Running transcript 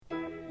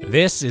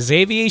This is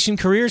Aviation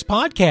Careers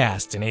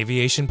Podcast, an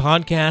aviation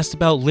podcast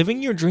about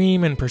living your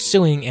dream and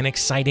pursuing an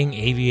exciting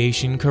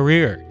aviation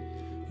career.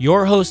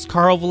 Your host,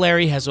 Carl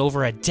Valeri, has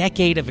over a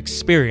decade of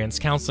experience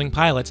counseling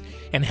pilots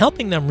and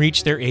helping them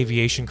reach their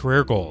aviation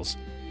career goals.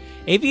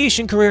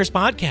 Aviation Careers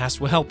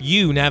Podcast will help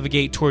you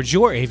navigate towards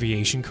your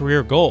aviation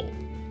career goal.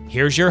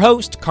 Here's your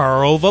host,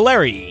 Carl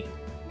Valeri.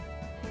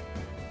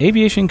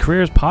 Aviation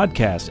Careers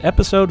Podcast,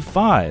 Episode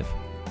 5.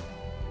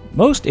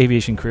 Most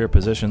aviation career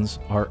positions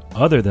are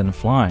other than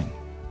flying.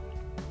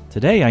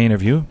 Today I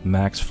interview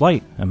Max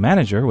Flight, a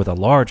manager with a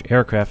large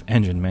aircraft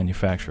engine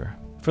manufacturer.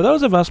 For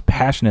those of us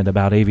passionate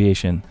about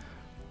aviation,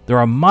 there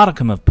are a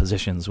modicum of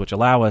positions which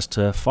allow us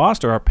to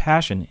foster our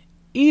passion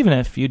even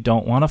if you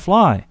don't want to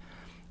fly.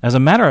 As a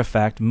matter of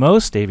fact,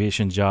 most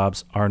aviation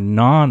jobs are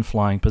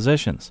non-flying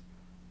positions.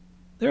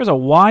 There is a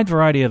wide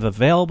variety of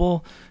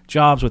available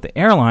jobs with the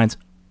airlines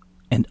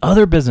and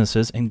other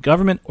businesses and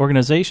government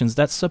organizations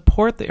that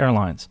support the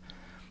airlines.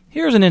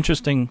 Here's an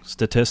interesting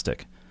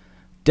statistic.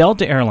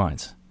 Delta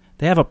Airlines,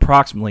 they have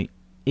approximately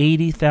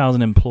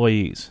 80,000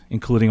 employees,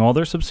 including all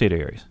their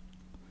subsidiaries.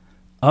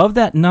 Of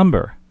that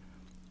number,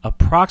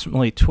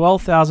 approximately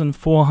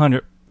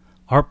 12,400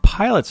 are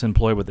pilots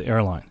employed with the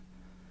airline.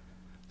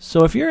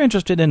 So if you're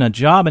interested in a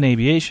job in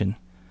aviation,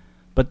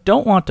 but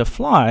don't want to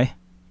fly,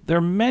 there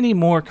are many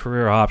more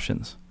career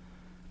options.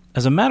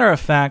 As a matter of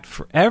fact,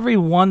 for every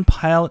one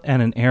pilot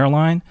at an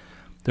airline,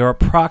 there are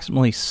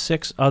approximately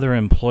 6 other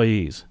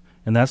employees,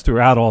 and that's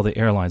throughout all the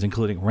airlines,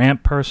 including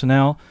ramp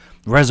personnel,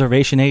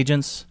 reservation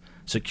agents,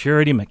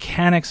 security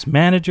mechanics,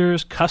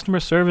 managers, customer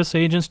service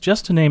agents,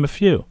 just to name a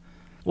few.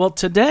 Well,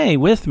 today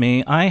with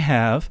me, I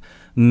have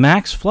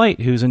Max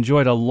Flight, who's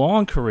enjoyed a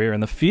long career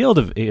in the field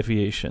of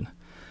aviation.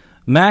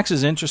 Max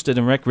is interested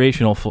in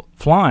recreational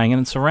flying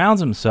and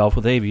surrounds himself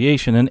with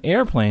aviation and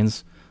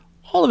airplanes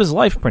all of his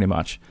life, pretty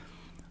much.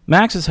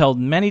 Max has held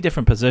many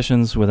different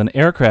positions with an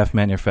aircraft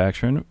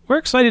manufacturer, and we're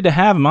excited to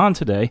have him on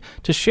today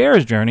to share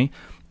his journey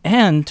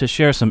and to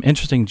share some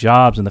interesting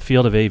jobs in the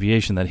field of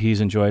aviation that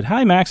he's enjoyed.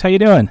 Hi, Max. How you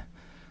doing?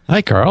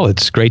 Hi, Carl.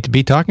 It's great to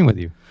be talking with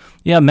you.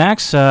 Yeah,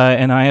 Max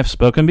and I have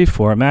spoken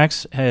before.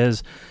 Max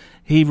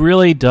he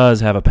really does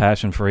have a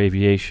passion for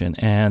aviation,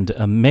 and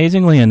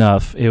amazingly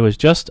enough, it was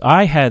just,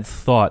 I had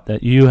thought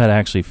that you had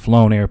actually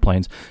flown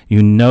airplanes.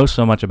 You know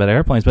so much about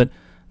airplanes, but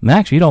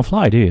Max, you don't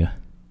fly, do you?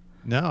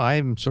 No,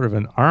 I'm sort of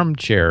an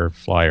armchair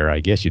flyer, I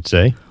guess you'd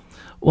say.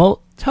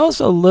 Well, tell us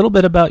a little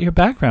bit about your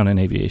background in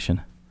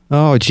aviation.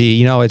 Oh,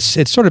 gee,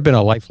 it's sort of been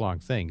a lifelong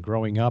thing.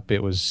 Growing up,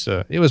 it was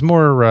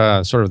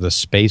more sort of the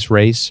space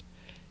race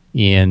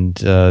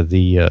and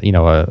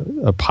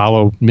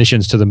Apollo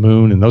missions to the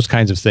moon and those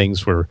kinds of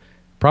things were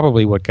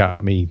probably what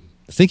got me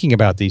thinking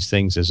about these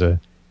things as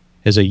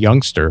a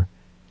youngster.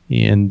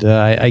 And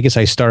I guess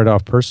I started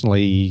off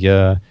personally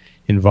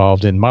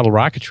involved in model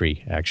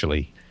rocketry,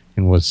 actually.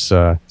 And was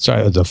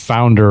the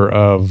founder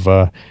of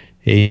a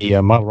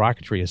model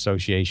rocketry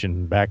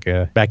association back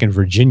in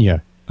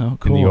Virginia. Oh,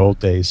 cool. In the old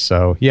days.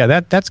 So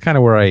yeah, that's kind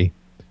of where I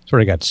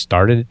sort of got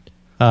started.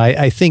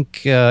 I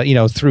think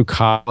through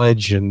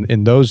college and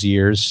in those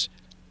years,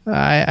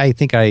 I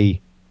think I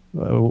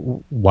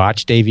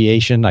watched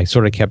aviation. I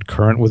sort of kept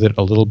current with it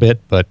a little bit,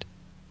 but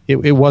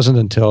it wasn't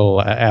until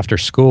after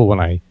school when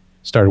I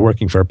started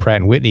working for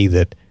Pratt & Whitney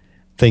that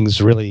things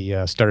really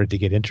started to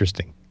get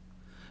interesting.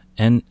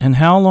 And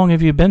how long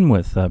have you been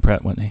with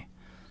Pratt & Whitney?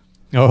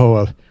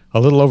 Oh, a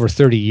little over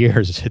 30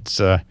 years.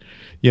 It's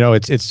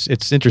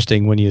it's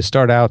interesting when you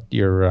start out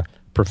your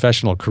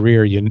professional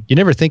career. You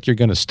never think you're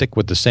going to stick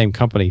with the same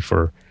company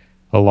for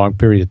a long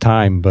period of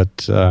time,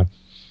 but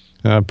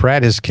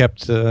Pratt has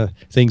kept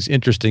things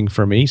interesting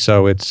for me.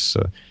 So it's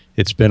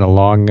been a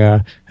long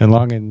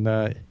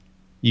and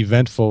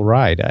eventful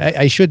ride.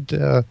 I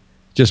should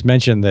just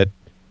mention that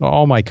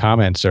all my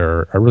comments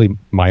are really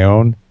my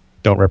own.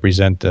 Don't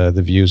represent the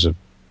views of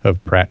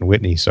Pratt &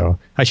 Whitney, so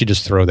I should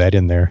just throw that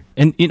in there.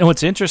 And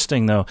it's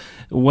interesting, though,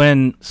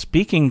 when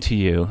speaking to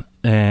you,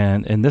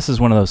 and this is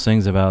one of those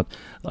things about,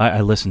 I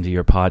listened to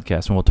your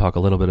podcast, and we'll talk a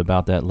little bit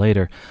about that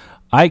later.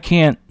 I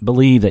can't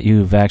believe that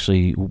you've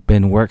actually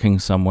been working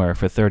somewhere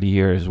for 30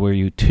 years. Were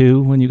you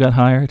 2 when you got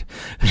hired?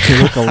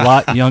 You look a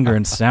lot younger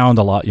and sound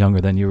a lot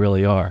younger than you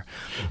really are.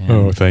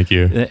 And, thank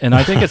you. And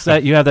I think it's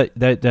that you have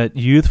that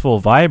youthful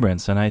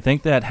vibrance, and I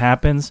think that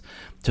happens.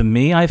 To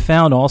me, I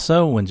found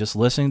also when just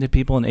listening to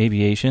people in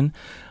aviation,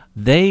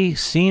 they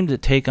seem to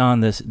take on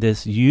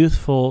this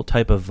youthful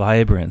type of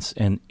vibrance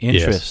and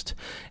interest.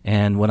 Yes.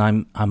 And when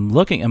I'm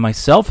looking at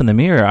myself in the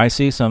mirror, I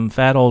see some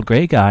fat old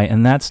gray guy,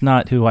 and that's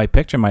not who I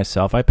picture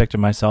myself. I picture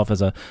myself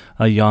as a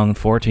young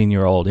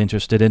 14-year-old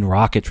interested in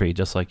rocketry,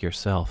 just like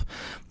yourself.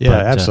 Yeah,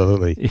 but,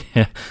 absolutely.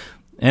 Yeah.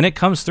 And it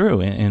comes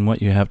through in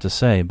what you have to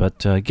say. But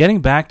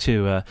getting back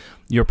to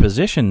your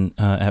position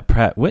at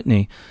Pratt &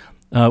 Whitney,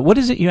 what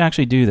is it you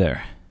actually do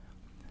there?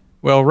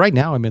 Well, right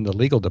now I'm in the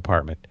legal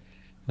department,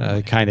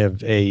 kind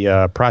of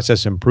a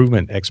process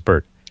improvement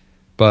expert.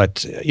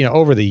 But,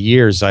 over the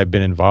years, I've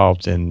been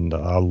involved in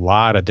a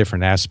lot of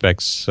different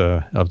aspects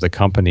of the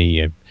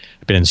company. I've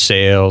been in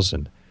sales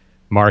and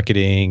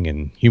marketing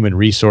and human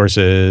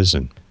resources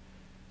and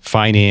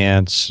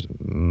finance.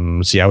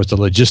 I was the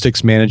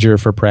logistics manager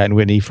for Pratt &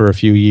 Whitney for a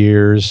few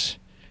years.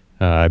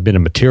 I've been a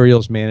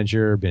materials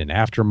manager, been in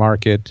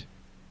aftermarket,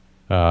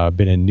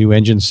 been in new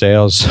engine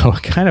sales. So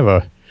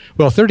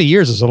 30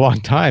 years is a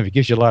long time. It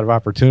gives you a lot of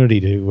opportunity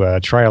to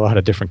try a lot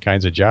of different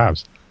kinds of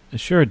jobs. It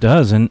sure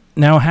does. And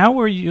now, how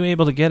were you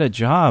able to get a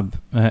job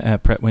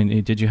at Pratt &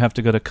 Whitney? Did you have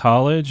to go to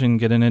college and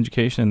get an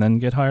education and then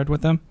get hired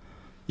with them?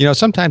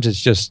 Sometimes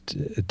it's just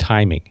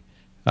timing.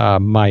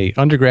 My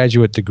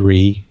undergraduate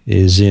degree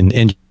is in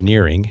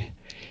engineering.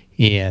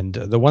 And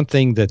the one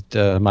thing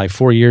that my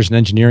 4 years in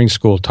engineering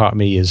school taught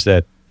me is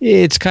that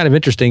it's kind of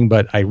interesting,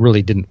 but I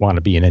really didn't want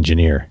to be an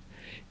engineer.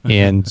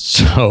 And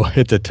so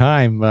at the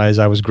time, as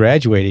I was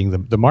graduating,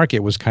 the market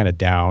was kind of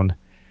down.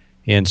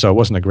 And so it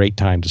wasn't a great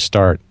time to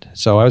start.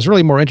 So I was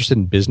really more interested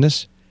in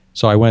business.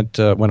 So I went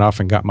off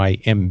and got my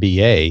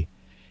MBA.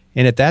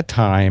 And at that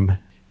time,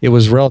 it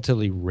was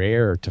relatively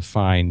rare to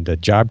find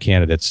job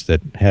candidates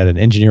that had an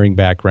engineering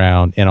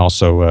background and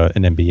also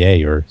an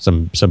MBA or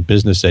some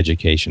business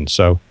education.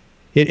 So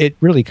it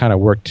really kind of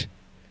worked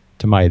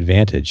to my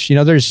advantage.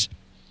 There's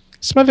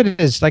some of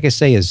it is, like I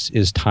say,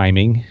 is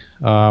timing.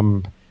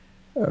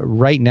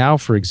 Right now,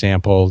 for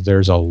example,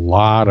 there's a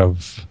lot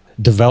of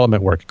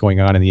development work going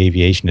on in the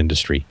aviation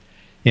industry.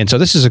 And so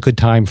this is a good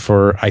time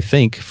for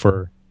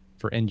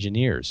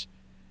engineers.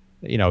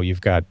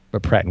 You've got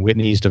Pratt &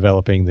 Whitney's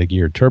developing the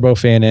geared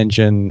turbofan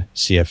engine.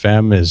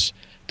 CFM is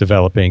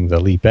developing the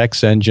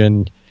LEAP-X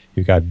engine.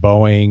 You've got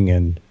Boeing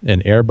and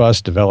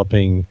Airbus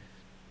developing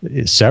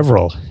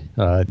several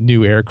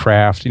new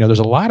aircraft. There's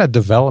a lot of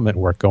development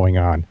work going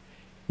on.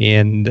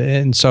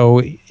 And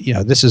so,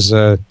 this is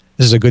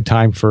a good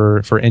time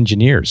for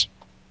engineers.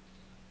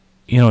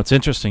 It's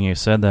interesting you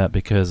said that,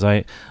 because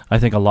I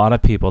think a lot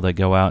of people that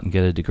go out and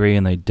get a degree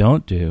and they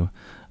don't do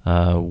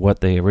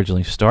what they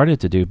originally started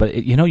to do. But,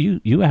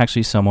 you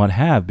actually somewhat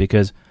have,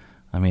 because,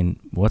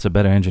 what's a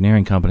better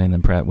engineering company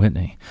than Pratt &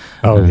 Whitney?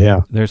 Oh,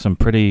 yeah. There's some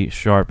pretty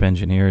sharp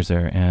engineers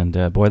there.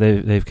 And, boy,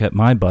 they've kept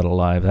my butt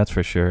alive, that's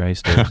for sure. I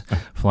used to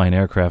fly an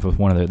aircraft with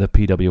one of the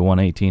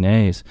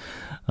PW-118As.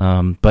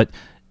 But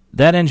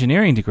that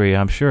engineering degree,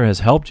 I'm sure,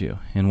 has helped you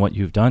in what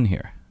you've done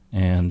here.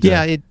 And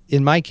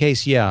in my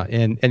case, yeah,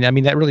 and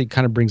that really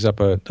kind of brings up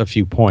a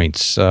few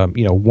points.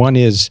 One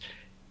is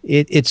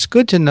it's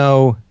good to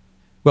know,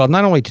 well,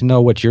 not only to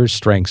know what your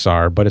strengths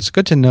are, but it's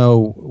good to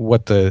know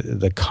what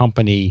the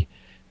company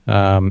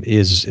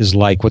is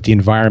like, what the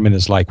environment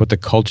is like, what the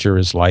culture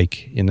is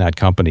like in that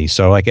company.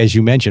 So, like as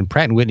you mentioned,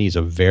 Pratt & Whitney is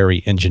a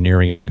very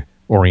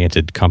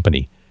engineering-oriented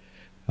company.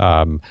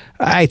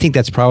 I think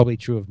that's probably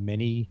true of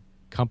many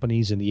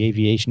companies in the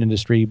aviation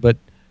industry, but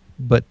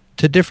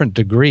to different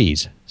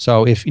degrees.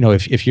 So if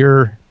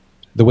you're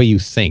the way you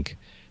think,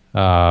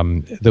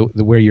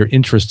 where your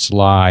interests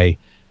lie,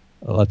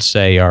 let's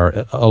say,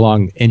 are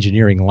along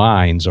engineering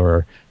lines,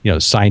 or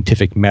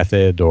scientific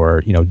method,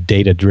 or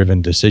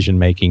data-driven decision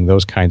making,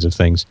 those kinds of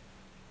things,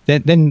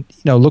 then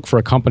look for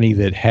a company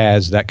that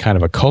has that kind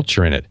of a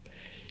culture in it.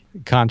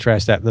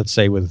 Contrast that, let's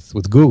say,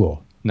 with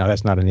Google. Now,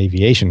 that's not an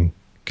aviation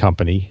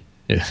company.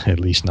 At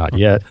least not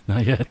yet.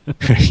 Not yet.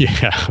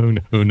 Yeah,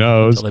 who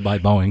knows? Until they buy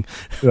Boeing.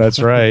 That's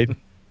right.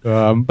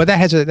 But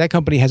that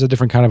company has a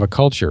different kind of a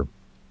culture.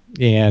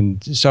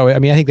 And so, I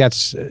think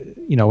that's,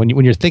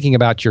 when you're thinking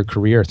about your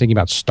career, thinking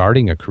about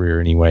starting a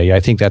career anyway, I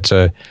think that's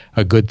a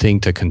good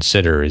thing to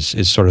consider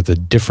is sort of the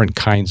different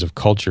kinds of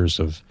cultures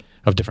of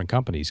different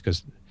companies,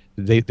 because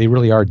they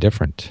really are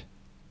different.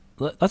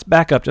 Let's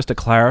back up just to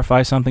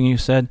clarify something you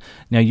said.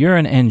 Now, you're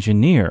an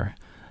engineer.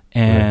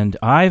 And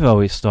right. I've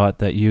always thought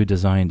that you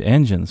designed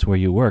engines where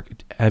you work.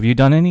 Have you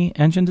done any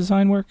engine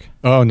design work?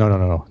 Oh,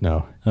 no.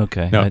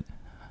 Okay. No.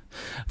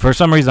 For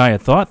some reason, I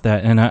had thought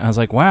that, and I was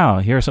like, wow,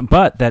 here's some.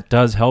 But that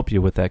does help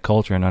you with that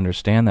culture and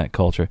understand that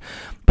culture.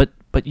 But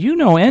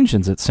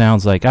engines, it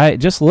sounds like.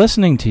 Just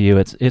listening to you,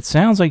 it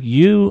sounds like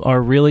you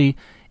are really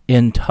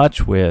in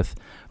touch with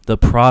the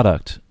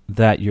product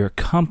that your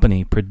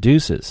company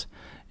produces.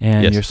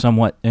 And yes.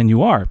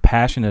 You are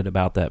passionate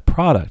about that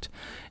product.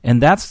 And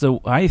that's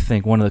I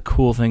think one of the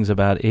cool things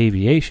about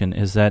aviation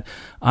is that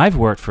I've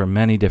worked for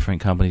many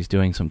different companies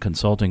doing some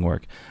consulting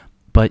work,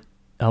 but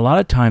a lot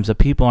of times the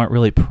people aren't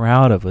really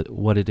proud of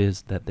what it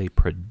is that they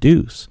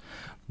produce,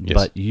 yes.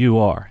 But you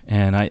are,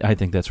 and I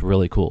think that's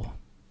really cool.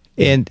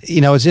 And,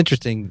 it's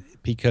interesting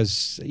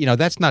because,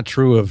 that's not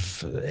true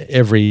of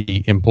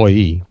every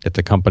employee at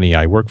the company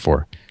I work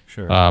for.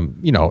 Sure.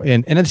 And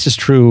this is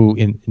true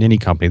in any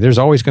company. There's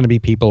always going to be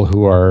people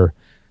who are,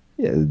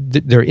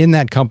 they're in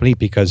that company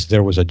because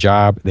there was a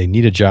job, they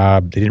need a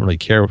job, they didn't really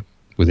care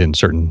within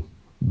certain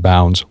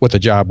bounds what the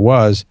job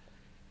was.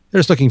 They're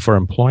just looking for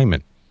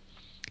employment.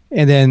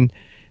 And then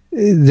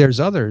there's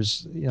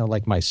others,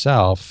 like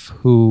myself,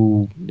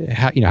 who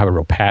have a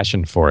real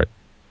passion for it.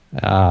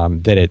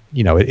 That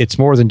it's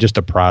more than just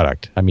a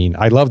product.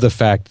 I love the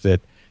fact that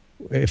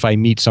if I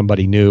meet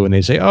somebody new and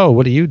they say, "Oh,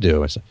 what do you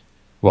do?" I say,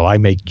 "Well, I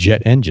make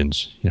jet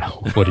engines."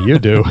 What do you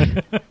do?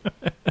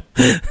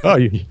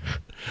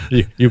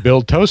 You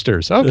build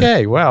toasters.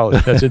 Okay, well,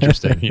 that's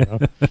interesting.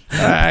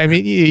 I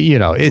mean,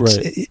 it's,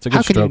 Right. It's a good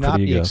how can you stroke for not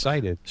the be ego.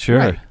 excited? Sure,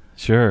 Right.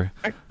 sure.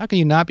 How can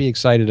you not be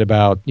excited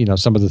about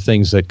some of the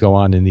things that go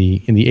on in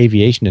the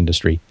aviation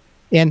industry?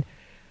 And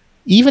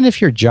even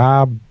if your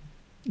job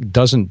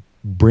doesn't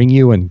bring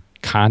you in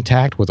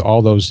contact with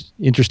all those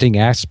interesting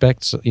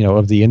aspects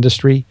of the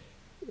industry,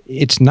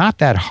 it's not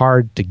that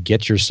hard to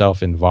get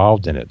yourself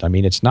involved in it. I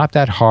mean, it's not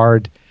that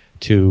hard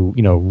to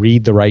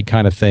read the right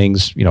kind of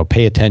things,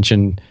 pay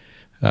attention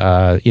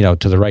to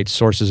the right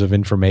sources of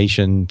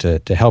information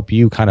to help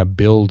you kind of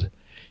build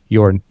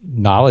your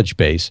knowledge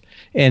base.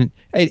 And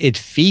it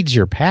feeds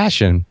your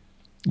passion,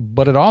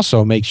 but it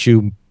also makes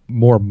you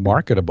more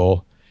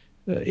marketable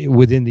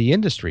within the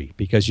industry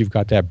because you've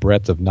got that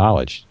breadth of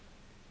knowledge.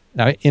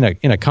 Now,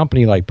 in a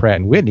company like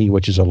Pratt & Whitney,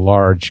 which is a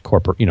large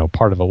part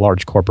of a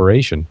large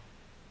corporation,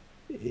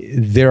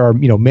 there are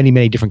many,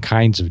 many different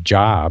kinds of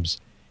jobs.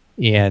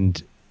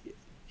 And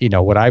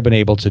what I've been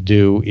able to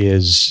do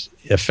is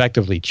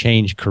effectively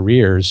change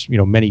careers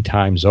many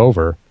times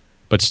over,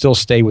 but still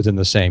stay within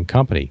the same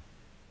company.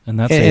 And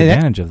that's the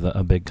advantage of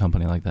a big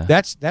company like that.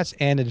 That's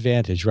an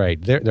advantage,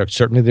 right? There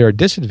certainly there are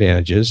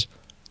disadvantages,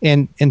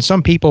 and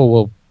some people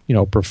will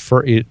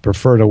prefer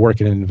to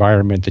work in an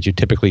environment that you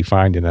typically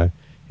find in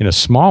a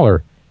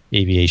smaller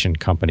aviation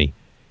company,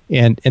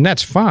 and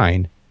that's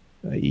fine.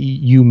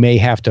 You may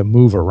have to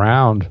move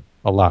around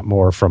a lot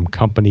more from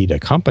company to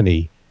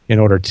company in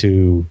order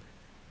to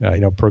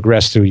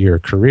progress through your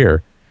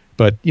career,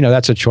 but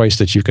that's a choice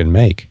that you can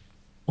make.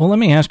 Well, let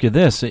me ask you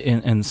this,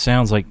 and it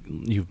sounds like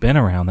you've been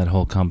around that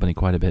whole company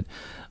quite a bit.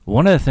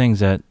 One of the things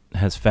that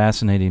has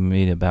fascinated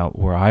me about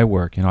where I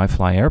work, I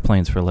fly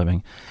airplanes for a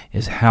living,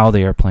 is how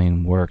the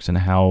airplane works and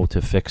how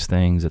to fix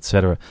things,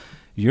 etc.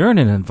 You're in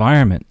an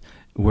environment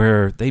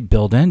where they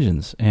build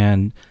engines,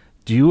 and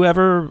do you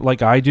ever,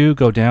 like I do,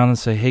 go down and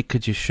say, hey,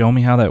 could you show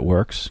me how that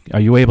works? Are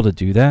you able to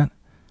do that?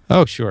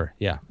 Oh, sure.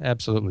 Yeah,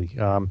 absolutely.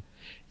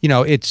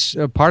 It's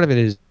part of it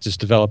is just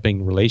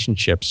developing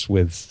relationships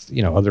with,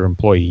 other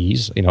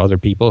employees, other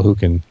people who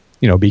can,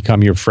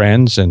 become your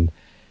friends. And,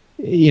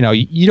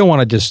 you don't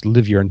want to just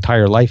live your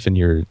entire life in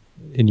your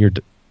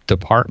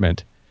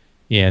department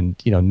and,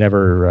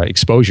 never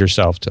expose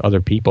yourself to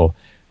other people.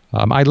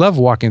 I love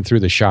walking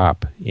through the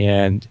shop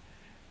and,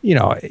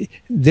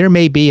 there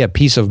may be a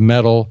piece of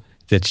metal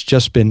that's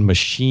just been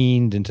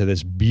machined into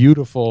this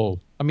beautiful,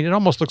 it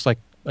almost looks like,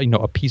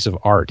 a piece of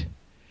art.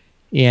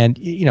 And,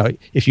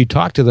 if you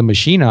talk to the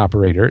machine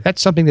operator,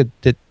 that's something that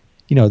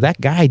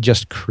that guy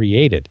just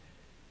created.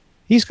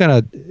 He's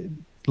going to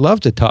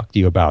love to talk to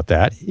you about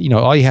that.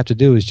 All you have to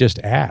do is just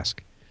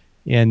ask.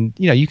 And,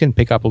 you can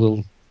pick up a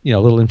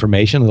little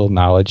information, a little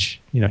knowledge,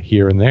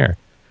 here and there.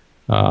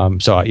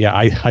 So, yeah,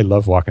 I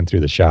love walking through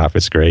the shop.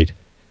 It's great.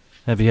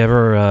 Have you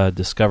ever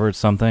discovered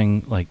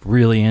something like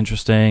really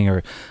interesting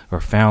or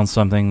found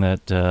something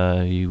that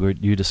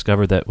you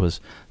discovered that was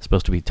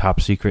supposed to be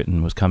top secret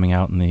and was coming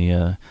out in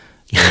the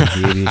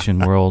aviation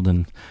world,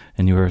 and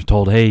you were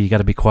told, hey, you got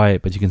to be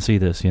quiet, but you can see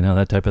this,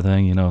 that type of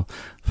thing,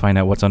 find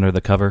out what's under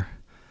the cover?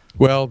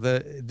 Well,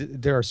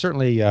 there are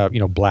certainly,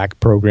 black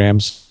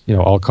programs,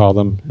 I'll call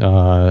them,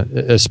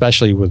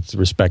 especially with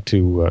respect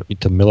to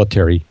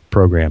military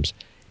programs.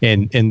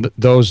 And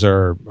those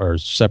are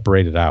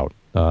separated out.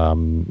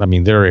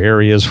 There are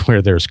areas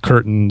where there's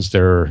curtains,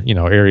 there are,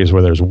 areas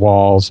where there's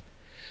walls.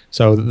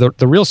 So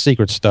the real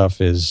secret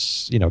stuff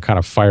is, kind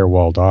of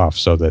firewalled off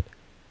so that,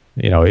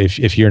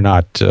 if you're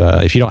not,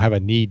 if you don't have a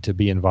need to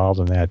be involved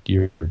in that,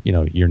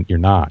 you're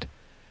not.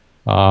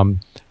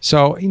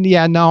 So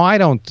yeah, no, I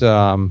don't,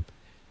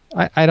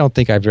 I don't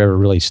think I've ever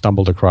really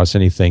stumbled across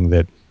anything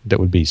that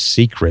would be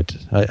secret.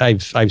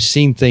 I've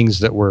seen things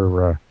that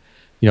were,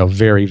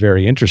 very,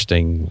 very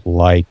interesting,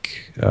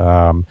 like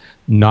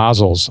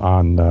nozzles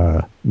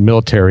on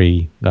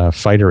military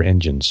fighter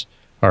engines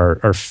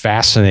are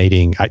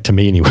fascinating, to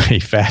me anyway,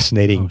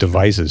 fascinating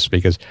devices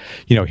because,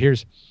 if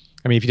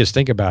you just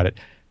think about it,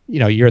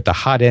 you're at the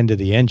hot end of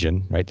the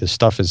engine, right? The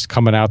stuff is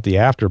coming out the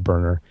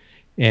afterburner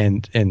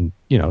and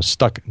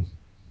stuck.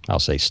 I'll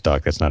say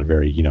stuck. That's not a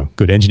very,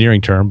 good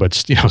engineering term, but,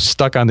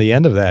 stuck on the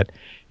end of that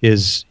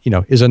is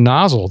a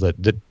nozzle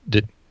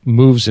that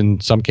moves in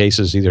some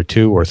cases either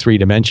 2 or 3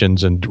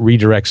 dimensions and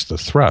redirects the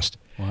thrust.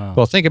 Wow.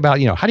 Well, think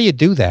about, how do you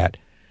do that?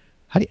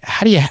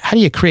 How do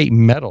you create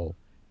metal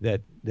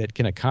that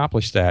can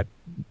accomplish that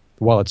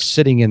while it's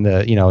sitting in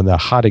the, in the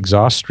hot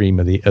exhaust stream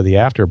of the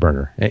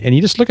afterburner? And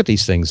you just look at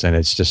these things and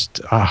it's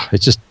just,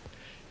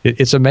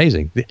 it's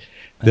amazing.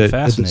 The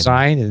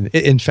design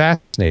and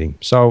fascinating.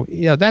 So,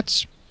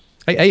 that's,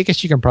 I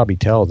guess you can probably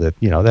tell that,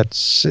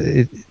 that's,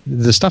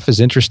 the stuff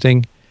is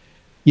interesting.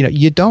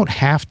 You don't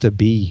have to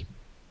be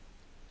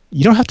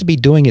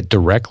doing it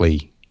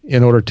directly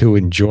in order to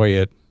enjoy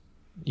it,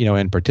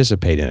 and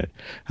participate in it.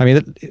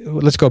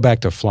 Let's go back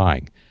to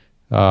flying.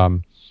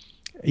 At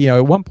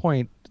one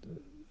point,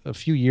 a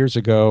few years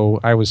ago,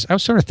 I was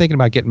sort of thinking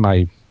about getting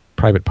my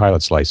private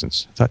pilot's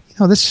license. I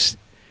thought, this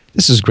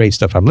is great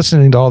stuff. I'm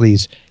listening to all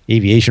these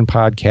aviation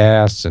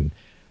podcasts and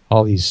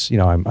all these,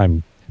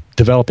 I'm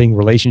developing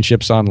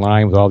relationships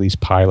online with all these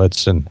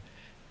pilots, and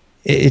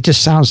it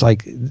just sounds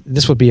like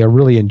this would be a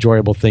really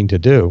enjoyable thing to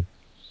do.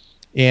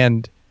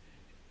 And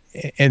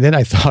then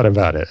I thought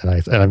about it,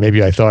 and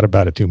maybe I thought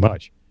about it too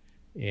much.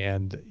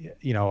 And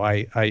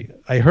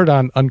I heard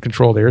on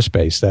Uncontrolled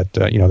Airspace that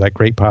that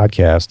great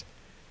podcast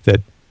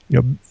that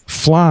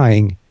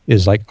flying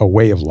is like a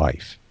way of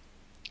life.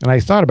 And I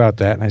thought about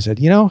that, and I said,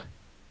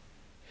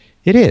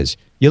 it is.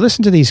 You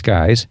listen to these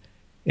guys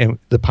and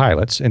the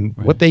pilots and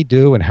what they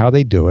do and how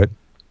they do it,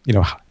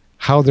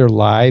 how their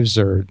lives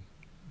are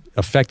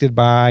affected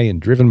by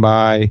and driven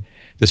by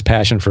this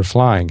passion for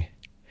flying.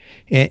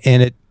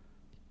 And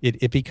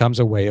it becomes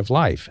a way of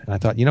life. And I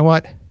thought, you know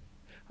what?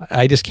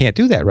 I just can't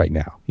do that right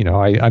now.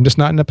 I'm just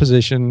not in a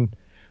position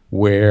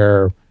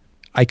where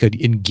I could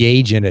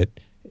engage in it,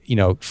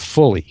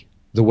 fully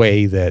the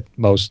way that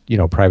most,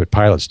 private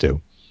pilots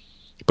do.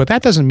 But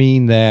that doesn't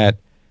mean that,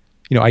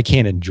 I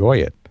can't enjoy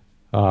it.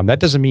 That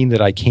doesn't mean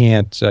that I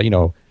can't,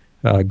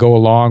 go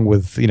along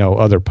with,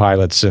 other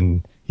pilots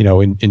and,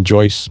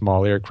 enjoy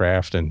small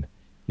aircraft and,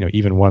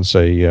 even once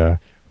a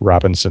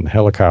Robinson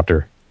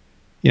helicopter.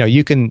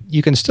 You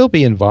can still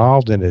be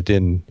involved in it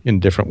in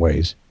different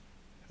ways.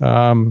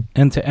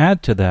 And to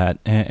add to that,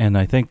 and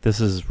I think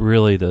this is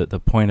really the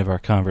point of our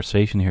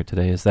conversation here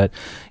today, is that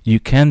you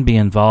can be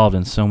involved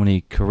in so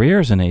many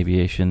careers in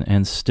aviation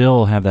and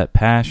still have that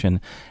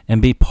passion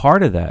and be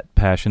part of that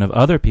passion of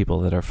other people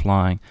that are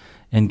flying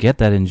and get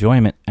that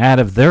enjoyment out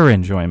of their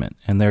enjoyment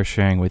and they're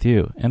sharing with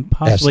you, and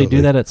possibly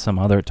do that at some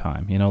other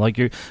time. Like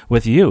you're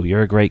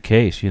a great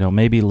case.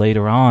 Maybe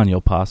later on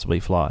you'll possibly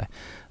fly,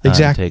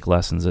 exactly, take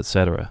lessons,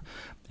 etc.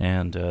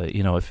 And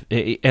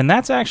and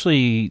that's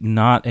actually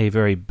not a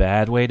very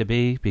bad way to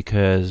be,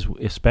 because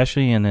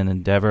especially in an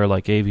endeavor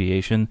like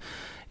aviation,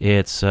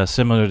 it's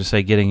similar to,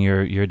 say, getting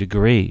your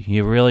degree.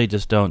 You really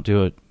just don't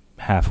do it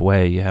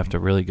halfway. You have to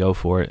really go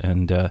for it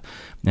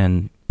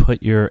and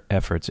put your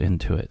efforts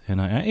into it.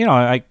 And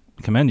I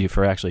commend you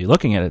for actually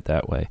looking at it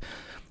that way.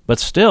 But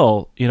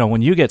still,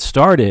 when you get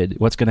started,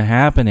 what's going to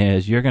happen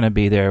is you're going to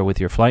be there with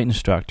your flight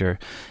instructor,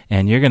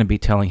 and you're going to be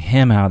telling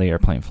him how the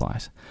airplane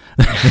flies.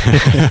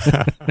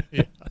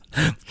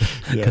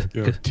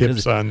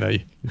 Tips on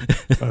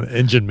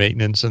engine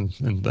maintenance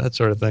and that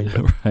sort of thing.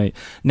 But. Right.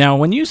 Now,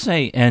 when you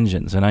say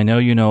engines, and I know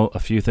you know a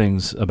few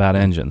things about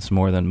engines,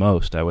 more than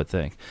most, I would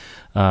think,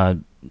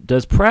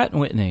 does Pratt &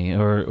 Whitney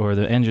or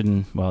the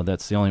engine, well,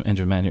 that's the only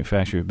engine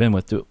manufacturer you've been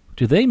with, do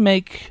they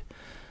make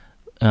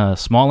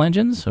small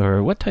engines,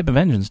 or what type of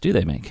engines do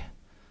they make?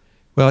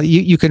 Well,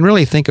 you can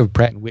really think of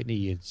Pratt &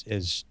 Whitney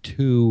as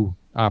two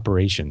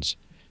operations.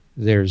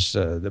 There's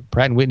the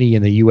Pratt & Whitney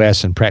in the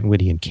U.S. and Pratt &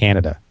 Whitney in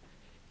Canada.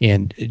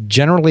 And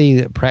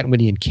generally, Pratt &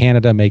 Whitney in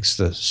Canada makes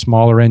the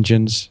smaller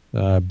engines,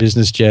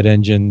 business jet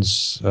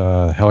engines,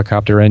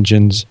 helicopter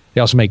engines.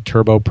 They also make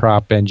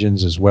turboprop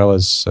engines as well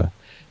as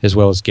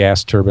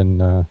gas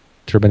turbine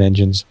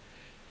engines.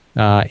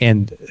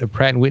 And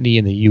Pratt & Whitney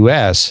in the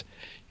U.S.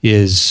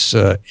 is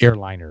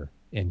airliner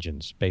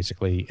engines,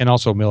 basically, and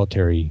also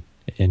military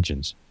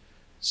engines.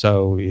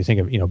 So you think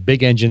of,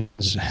 big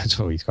engines, that's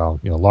what we call,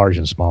 large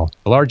and small.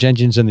 The large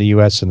engines in the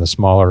U.S. and the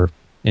smaller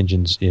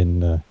engines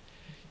in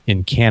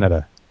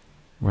Canada.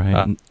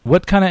 Right.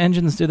 What kind of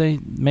engines do they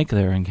make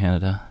there in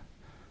Canada?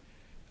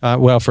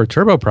 Well, for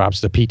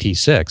turboprops, the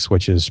PT6,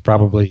 which is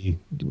probably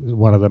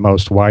one of the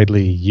most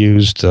widely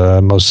used,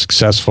 most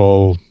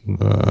successful,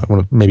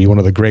 maybe one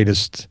of the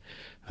greatest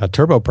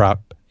turboprop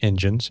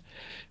engines.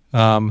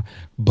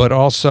 But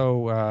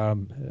also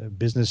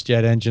business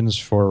jet engines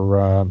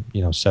for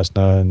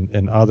Cessna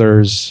and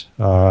others.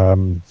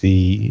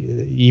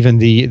 Even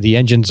the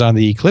engines on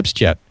the Eclipse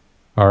jet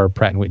are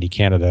Pratt & Whitney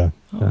Canada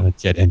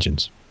jet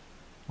engines.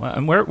 Well,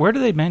 and where do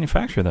they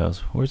manufacture those?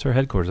 Where's their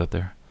headquarters up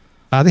there?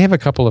 They have a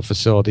couple of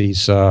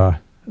facilities. I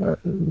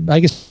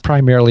guess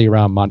primarily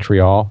around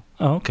Montreal.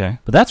 Oh, okay.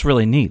 But that's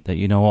really neat that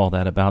you know all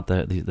that about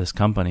this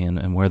company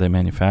and where they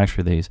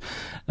manufacture these.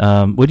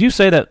 Would you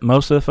say that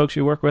most of the folks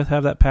you work with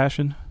have that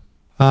passion?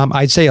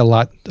 I'd say a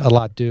lot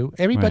do.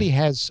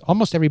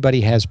 Almost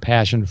everybody has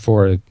passion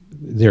for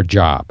their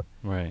job.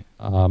 Right.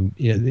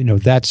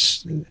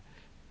 That's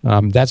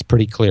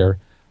pretty clear.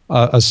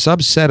 A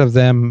subset of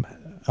them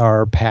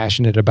are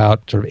passionate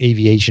about sort of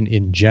aviation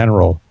in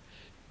general.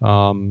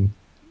 And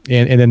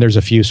then there's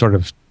a few sort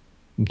of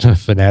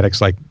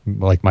fanatics like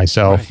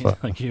myself,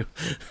 right, like you,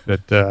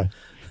 that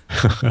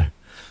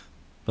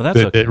well,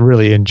 that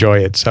really enjoy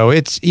it. So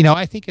it's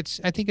I think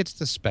it's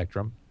the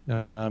spectrum.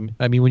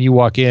 I mean, when you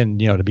walk in,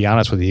 to be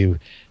honest with you,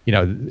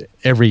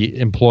 every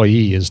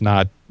employee is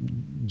not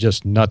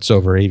just nuts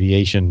over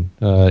aviation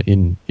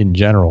in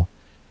general,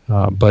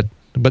 but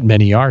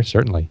many are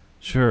certainly.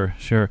 Sure.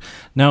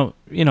 Now,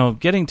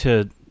 getting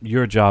to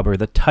your job or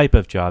the type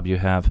of job you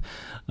have.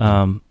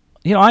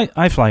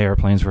 I fly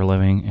airplanes for a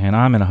living, and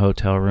I'm in a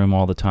hotel room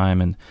all the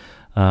time, and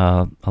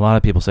a lot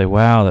of people say,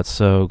 wow, that's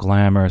so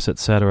glamorous,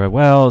 etc.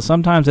 Well,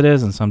 sometimes it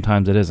is, and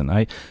sometimes it isn't.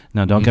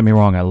 Now, don't get me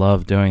wrong, I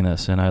love doing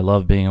this, and I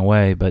love being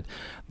away, but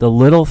the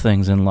little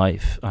things in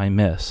life I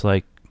miss,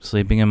 like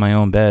sleeping in my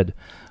own bed,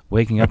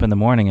 waking up in the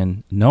morning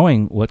and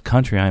knowing what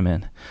country I'm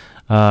in.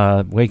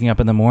 Waking up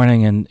in the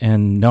morning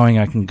and knowing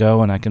I can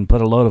go and I can put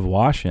a load of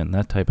wash in,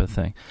 that type of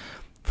thing.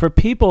 For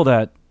people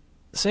that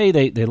say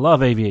they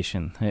love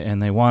aviation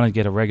and they want to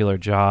get a regular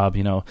job,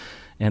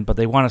 but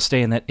they want to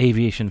stay in that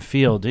aviation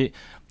field, do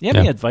you have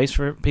any advice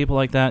for people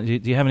like that? Do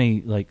you have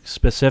any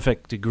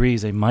specific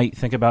degrees they might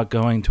think about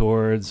going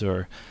towards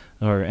or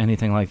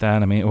anything like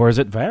that? I mean, or is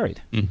it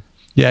varied?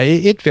 Yeah,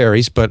 it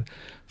varies, but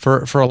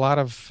for a lot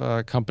of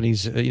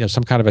companies,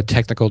 some kind of a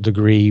technical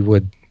degree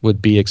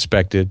would be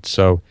expected.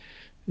 So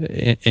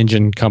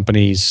engine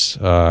companies,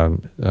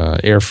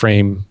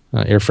 airframers,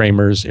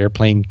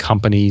 airplane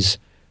companies,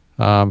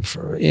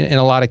 in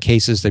a lot of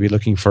cases, they'd be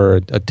looking for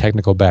a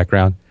technical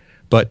background,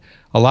 but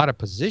a lot of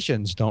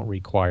positions don't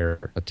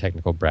require a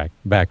technical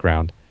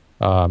background.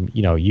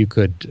 You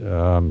could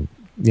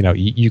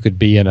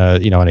be in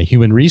a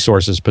human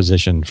resources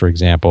position, for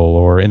example,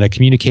 or in a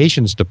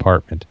communications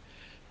department,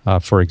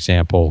 for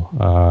example,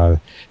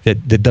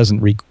 that doesn't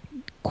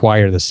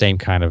require the same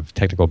kind of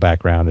technical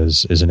background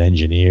as an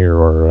engineer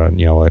or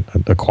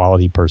a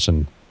quality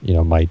person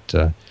might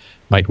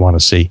want to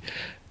see.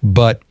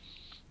 But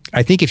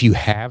I think if you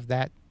have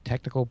that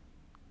technical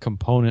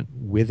component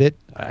with it,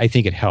 I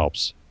think it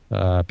helps.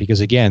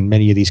 Because again,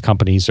 many of these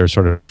companies are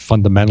sort of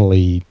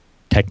fundamentally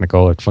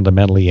technical or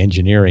fundamentally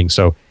engineering.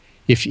 So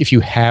if you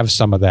have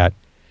some of that,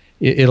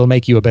 it'll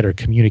make you a better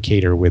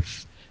communicator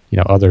with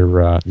the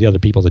other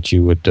people that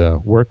you would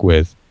work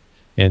with,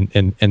 and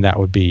that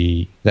would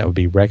be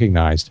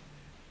recognized.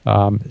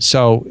 I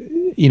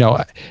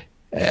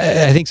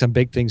think some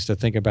big things to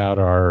think about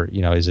are,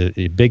 is it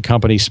a big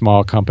company,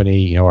 small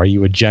company? Are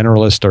you a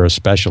generalist or a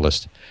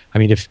specialist? I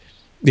mean,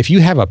 if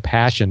you have a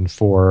passion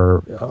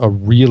for a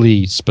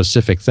really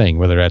specific thing,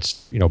 whether that's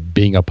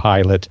being a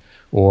pilot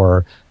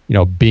or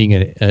being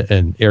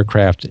an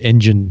aircraft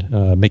engine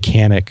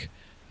mechanic,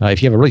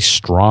 if you have a really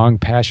strong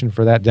passion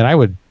for that, then I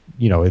would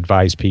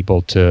advise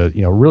people to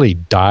really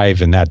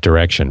dive in that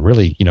direction.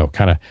 Really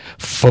kind of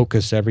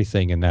focus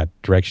everything in that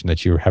direction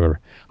that you have a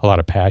lot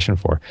of passion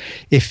for.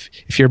 If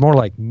you're more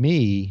like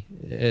me,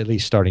 at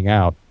least starting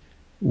out,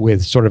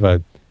 with sort of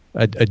a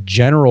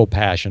general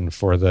passion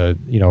for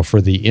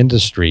the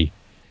industry,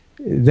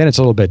 then it's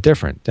a little bit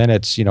different. Then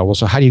it's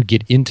so how do you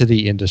get into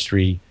the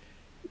industry,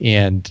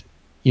 and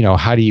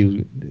how do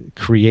you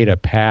create a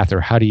path,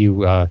 or how do you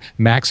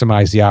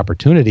maximize the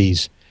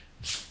opportunities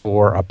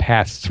for a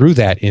path through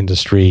that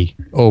industry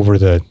over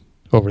the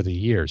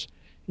years?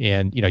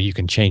 And you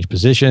can change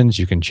positions,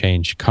 you can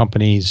change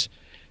companies.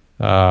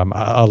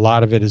 A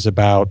lot of it is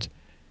about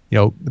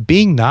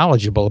being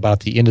knowledgeable about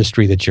the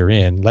industry that you're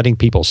in, letting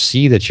people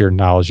see that you're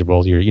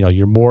knowledgeable.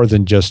 You're more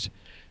than just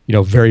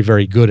very,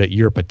 very good at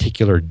your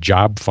particular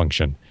job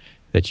function,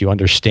 that you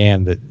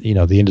understand that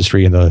the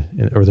industry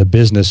or the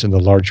business in the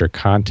larger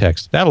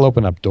context. That'll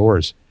open up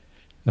doors.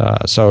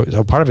 So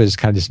part of it is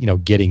kind of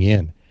just getting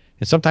in,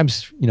 and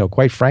sometimes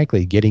quite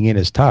frankly, getting in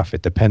is tough.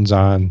 It depends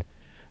on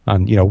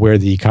where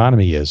the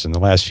economy is. In the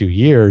last few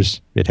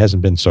years, it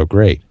hasn't been so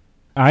great.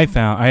 I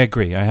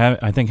agree.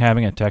 I think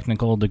having a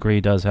technical degree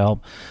does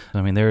help.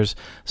 I mean, there's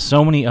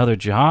so many other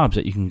jobs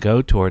that you can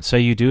go towards. Say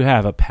you do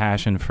have a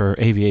passion for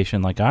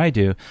aviation like I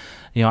do.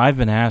 I've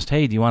been asked,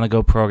 hey, do you want to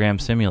go program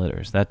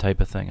simulators, that type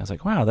of thing. I was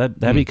like, wow,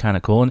 that'd be kind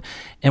of cool.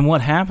 And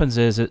what happens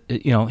is,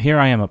 here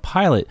I am a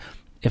pilot.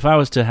 If I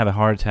was to have a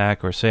heart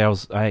attack, or say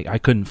I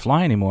couldn't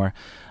fly anymore,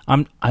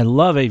 I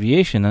love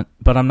aviation,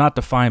 but I'm not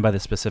defined by the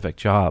specific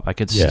job. I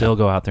could still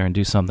go out there and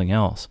do something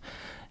else.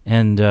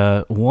 And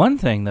one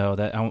thing, though,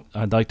 that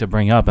I'd like to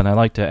bring up, and I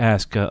like to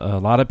ask a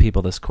lot of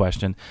people this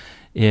question,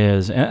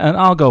 is, and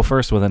I'll go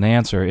first with an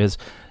answer, is,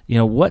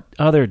 what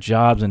other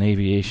jobs in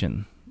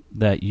aviation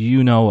that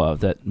you know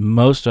of that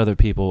most other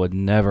people would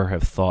never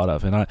have thought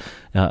of? And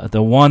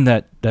the one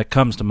that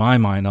comes to my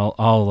mind,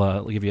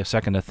 I'll give you a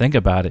second to think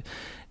about it,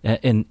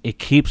 and it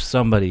keeps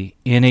somebody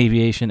in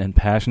aviation and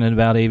passionate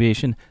about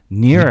aviation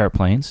near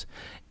airplanes,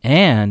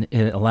 and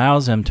it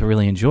allows them to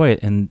really enjoy it.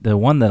 And the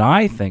one that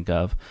I think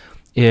of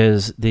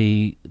is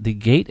the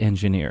gate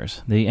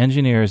engineers, the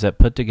engineers that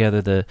put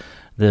together the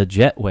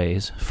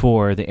jetways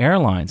for the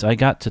airlines. I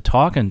got to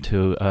talking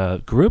to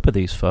a group of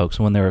these folks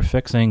when they were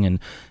fixing and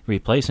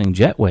replacing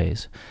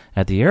jetways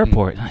at the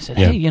airport. And I said,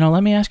 hey,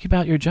 let me ask you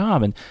about your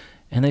job.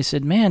 And they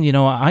said, man,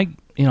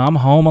 I'm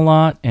home a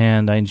lot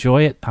and I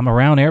enjoy it. I'm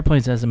around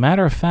airplanes. As a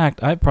matter of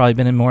fact, I've probably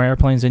been in more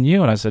airplanes than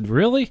you. And I said,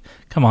 really?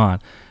 Come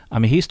on. I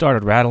mean, he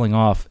started rattling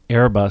off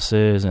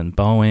Airbuses and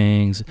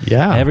Boeings,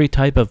 every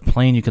type of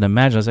plane you can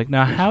imagine. I was like,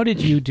 now, how did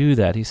you do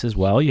that? He says,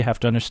 well, you have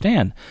to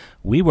understand,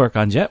 we work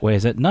on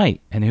jetways at night.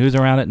 And who's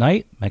around at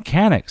night?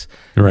 Mechanics.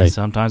 Right. And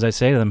sometimes I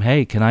say to them,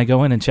 hey, can I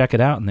go in and check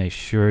it out? And they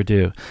sure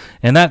do.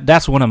 And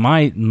that's one of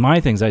my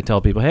things I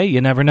tell people, hey,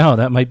 you never know.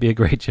 That might be a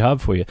great job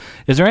for you.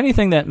 Is there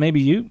anything that maybe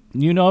you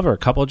know of, or a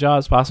couple of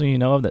jobs possibly you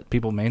know of, that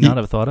people may not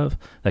have thought of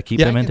that keep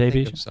them into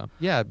aviation?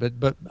 Yeah,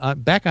 but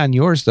back on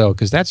yours, though,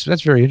 because that's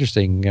very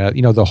interesting.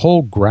 The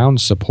whole ground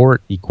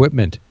support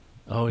equipment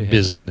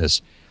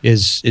business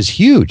is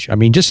huge. I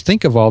mean, just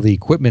think of all the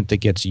equipment that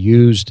gets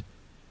used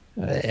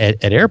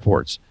at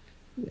airports.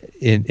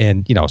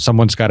 And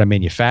someone's got to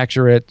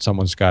manufacture it,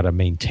 someone's got to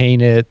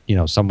maintain it,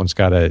 someone's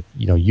got to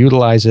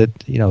utilize it.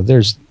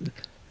 There's,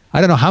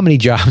 I don't know how many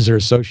jobs are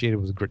associated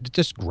with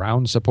just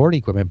ground support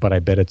equipment, but I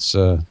bet it's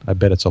a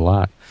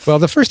lot. Well,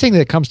 the first thing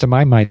that comes to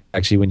my mind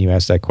actually when you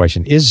ask that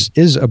question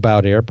is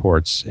about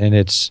airports, and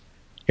it's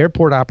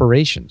airport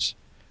operations.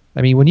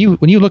 I mean, when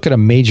you look at a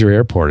major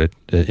airport,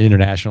 an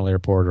international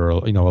airport or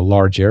a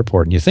large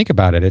airport, and you think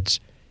about it,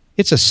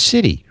 it's a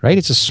city, right?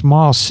 It's a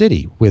small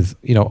city with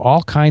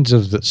all kinds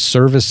of the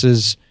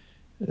services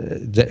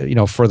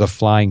that for the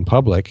flying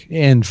public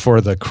and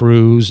for the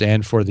crews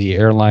and for the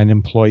airline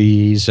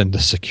employees and the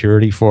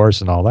security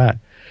force and all that.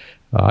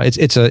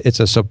 It's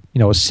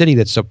a city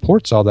that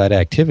supports all that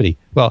activity.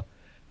 Well,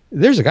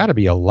 there's got to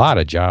be a lot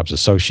of jobs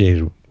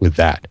associated with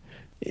that.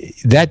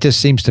 That just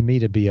seems to me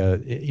to be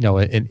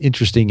an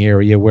interesting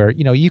area where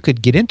you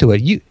could get into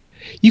it.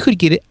 You could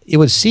get it. It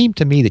would seem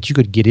to me that you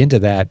could get into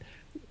that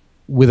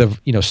with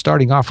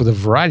starting off with a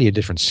variety of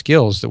different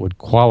skills that would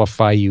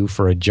qualify you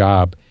for a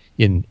job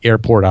in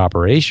airport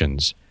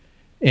operations.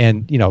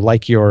 And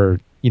like your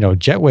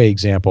Jetway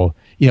example,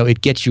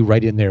 it gets you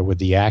right in there with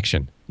the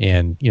action,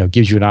 and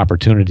gives you an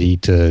opportunity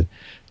to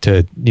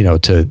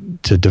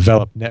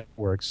develop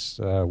networks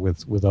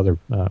with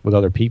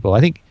other people.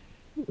 I think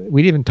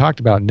we even talked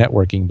about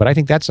networking, but I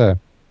think that's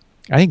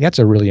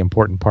a really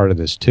important part of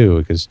this too,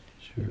 because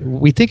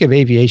we think of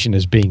aviation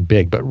as being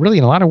big, but really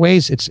in a lot of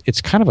ways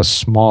it's kind of a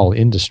small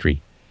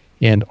industry.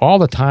 And all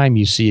the time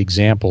you see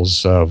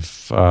examples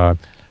of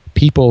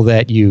people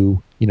that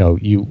you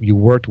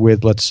worked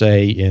with, let's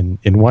say in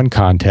one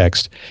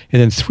context,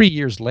 and then 3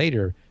 years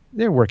later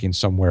they're working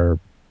somewhere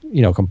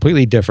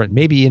completely different,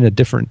 maybe even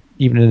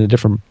in a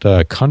different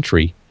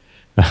country,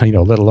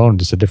 let alone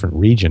just a different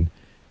region.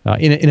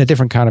 In a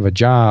different kind of a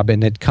job,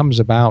 and it comes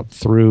about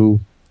through,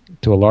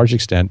 to a large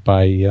extent,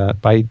 by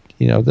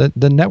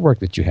the network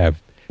that you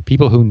have,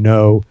 people who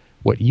know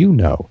what you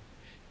know.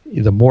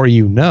 The more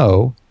you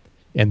know,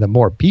 and the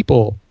more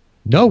people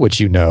know what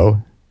you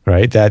know,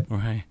 right? That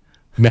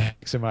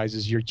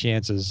maximizes your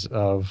chances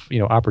of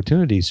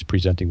opportunities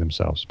presenting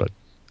themselves. But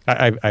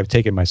I've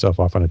taken myself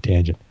off on a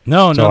tangent.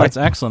 No, that's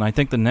excellent. I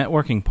think the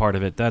networking part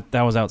of it, that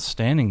was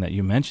outstanding that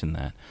you mentioned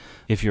that.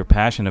 If you're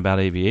passionate about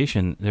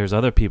aviation, there's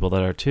other people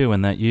that are too,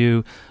 and that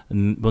you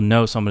will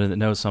know somebody that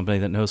knows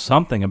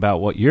something about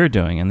what you're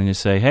doing, and then you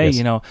say, hey,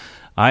 yes.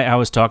 I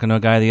was talking to a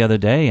guy the other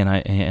day,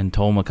 and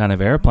told him what kind of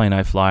airplane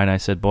I fly, and I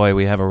said, boy,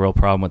 we have a real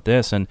problem with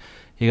this, and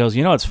he goes,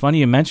 it's funny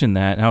you mentioned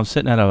that. And I was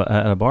sitting at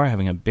a bar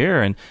having a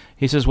beer, and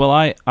he says, well,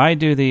 I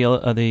do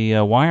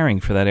the wiring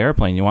for that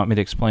airplane. You want me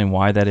to explain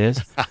why that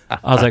is?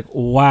 I was like,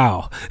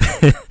 wow.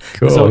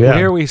 Cool, so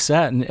here we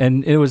sat,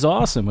 and it was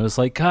awesome. It was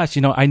like, gosh,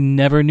 I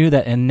never knew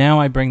that, and now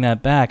I bring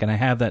that back, and I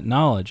have that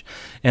knowledge.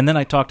 And then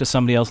I talked to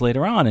somebody else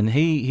later on, and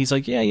he's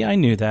like, yeah, I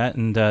knew that,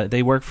 and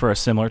they work for a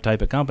similar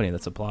type of company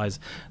that supplies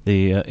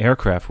the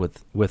aircraft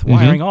with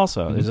wiring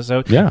also. Mm-hmm.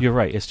 So You're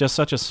right. It's just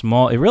it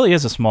really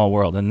is a small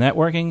world, and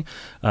networking,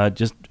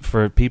 just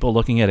for people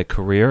looking at a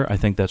career, I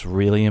think that's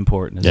really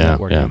important.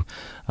 Networking.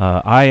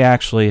 Yeah. I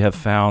actually have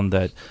found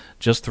that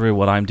just through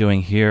what I'm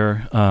doing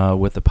here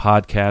with the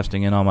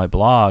podcasting and on my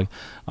blog,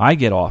 I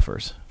get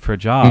offers for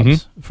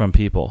jobs from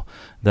people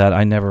that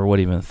I never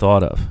would even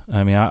thought of.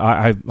 I mean,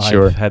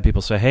 I've had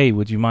people say, hey,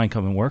 would you mind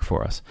coming work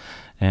for us?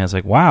 And it's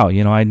like, wow,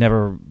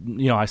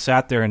 I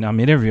sat there and I'm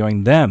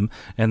interviewing them,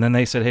 and then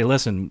they said, hey,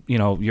 listen,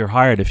 you're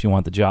hired if you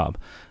want the job.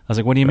 I was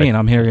like, what do you mean?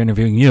 I'm here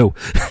interviewing you.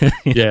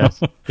 Yeah.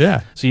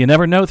 So you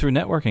never know through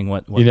networking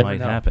what might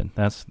happen.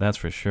 That's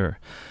for sure.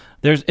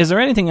 Is there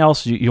anything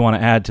else you want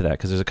to add to that?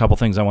 Because there's a couple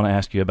things I want to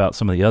ask you about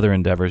some of the other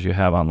endeavors you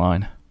have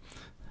online.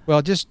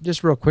 Well,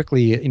 just real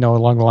quickly,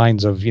 along the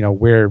lines of,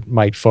 where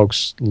might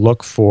folks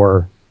look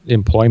for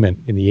employment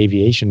in the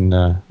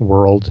aviation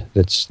world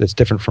that's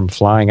different from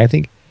flying? I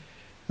think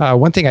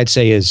one thing I'd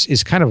say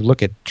is kind of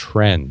look at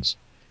trends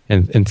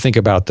and think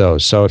about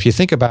those. So if you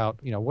think about,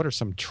 what are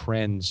some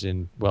trends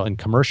in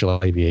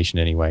commercial aviation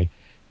anyway,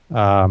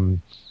 there's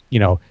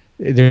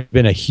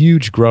been a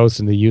huge growth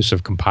in the use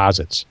of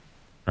composites,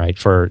 right?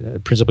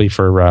 Principally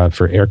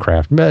for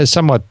aircraft,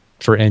 somewhat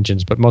for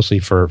engines, but mostly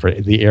for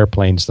the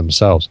airplanes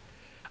themselves.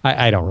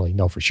 I don't really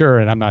know for sure,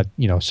 and I'm not,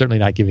 certainly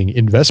not giving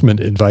investment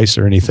advice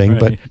or anything,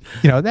 right.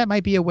 But, that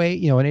might be a way,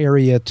 an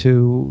area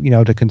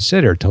to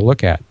consider, to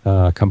look at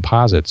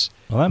composites.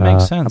 Well, that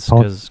makes sense,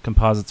 because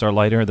composites are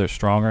lighter, they're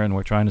stronger, and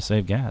we're trying to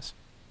save gas.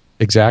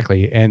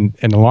 Exactly, and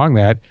along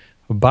that,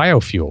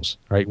 biofuels,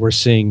 right?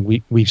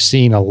 We've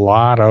seen a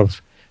lot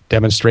of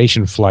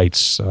demonstration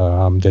flights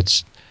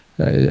that's,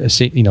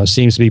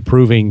 seems to be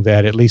proving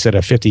that at least at a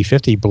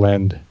 50-50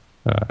 blend,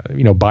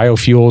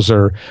 biofuels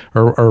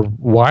are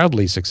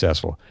wildly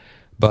successful.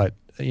 But,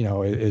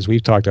 as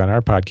we've talked on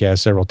our podcast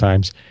several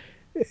times,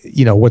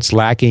 what's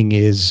lacking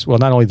is,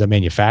 not only the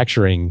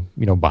manufacturing,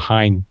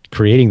 behind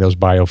creating those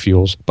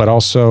biofuels, but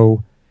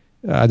also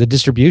the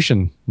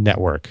distribution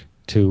network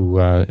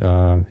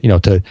to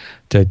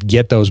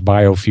get those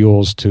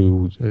biofuels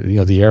to,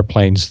 the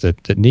airplanes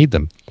that need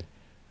them.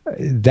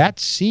 that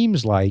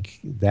seems like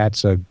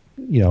that's a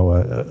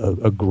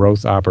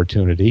growth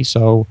opportunity.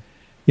 So,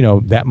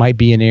 that might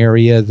be an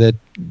area that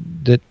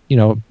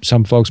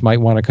some folks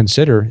might want to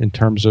consider in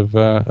terms of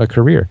a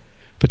career.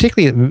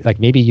 Particularly, like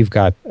maybe you've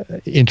got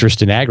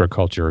interest in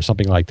agriculture or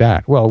something like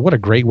that. Well, what a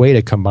great way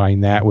to combine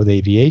that with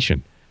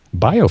aviation,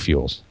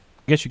 biofuels.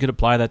 I guess you could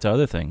apply that to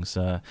other things.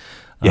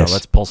 Yes.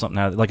 Let's pull something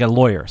out, like a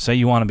lawyer. Say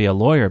you want to be a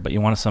lawyer, but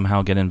you want to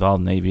somehow get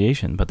involved in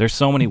aviation. But there's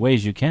so many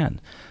ways you can.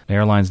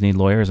 Airlines need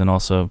lawyers, and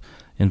also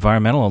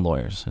environmental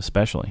lawyers,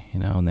 especially.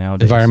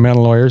 Nowadays.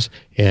 Environmental lawyers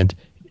and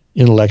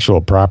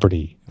intellectual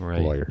property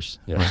Right. lawyers.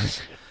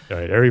 Yes.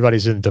 Right.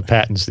 Everybody's into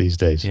patents these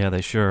days. Yeah, they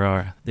sure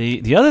are.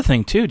 The other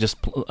thing, too, just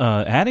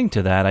adding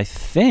to that, I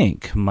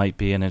think might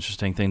be an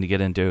interesting thing to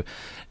get into.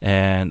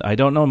 And I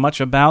don't know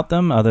much about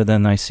them other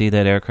than I see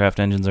that aircraft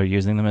engines are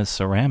using them as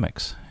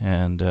ceramics.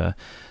 And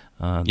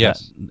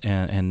yes.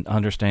 And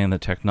understanding the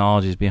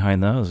technologies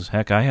behind those.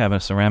 Heck, I have a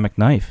ceramic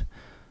knife.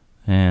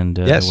 And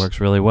yes. It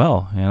works really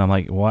well. And I'm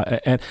like, why?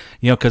 And,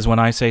 because when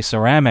I say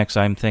ceramics,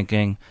 I'm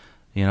thinking,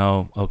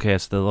 okay,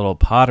 it's the little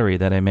pottery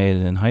that I made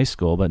in high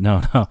school, but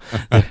no,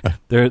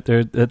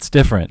 it's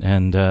different,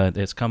 and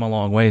it's come a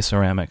long way,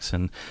 ceramics.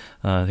 And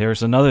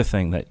here's another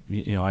thing that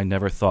I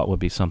never thought would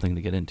be something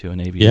to get into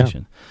in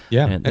aviation.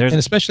 Yeah, and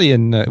especially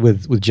in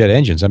with jet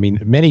engines. I mean,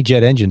 many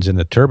jet engines in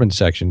the turbine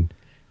section,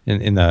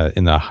 in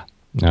the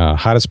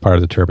hottest part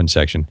of the turbine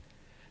section,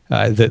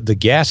 the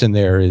gas in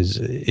there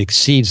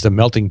exceeds the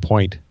melting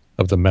point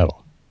of the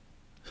metal.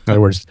 In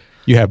other words,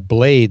 you have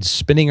blades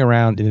spinning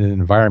around in an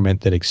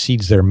environment that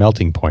exceeds their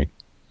melting point.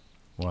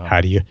 Wow. How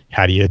do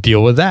you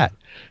deal with that?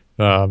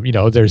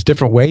 There's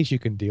different ways you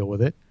can deal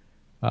with it,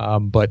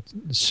 but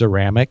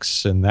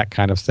ceramics and that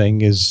kind of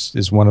thing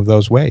is one of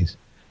those ways.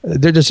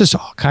 There's just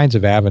all kinds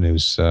of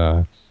avenues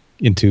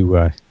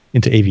into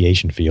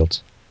aviation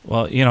fields.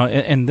 Well,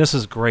 and this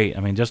is great. I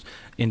mean, just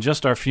in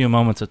our few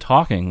moments of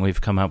talking,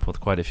 we've come up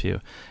with quite a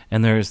few.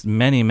 And there's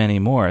many, many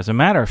more. As a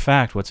matter of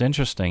fact, what's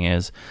interesting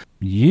is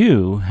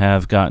you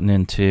have gotten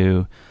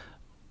into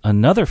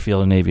another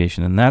field in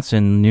aviation, and that's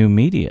in new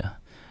media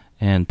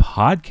and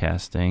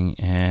podcasting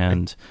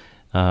and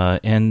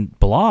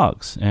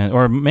blogs,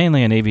 or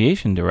mainly an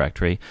aviation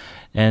directory,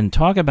 and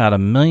talk about a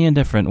million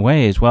different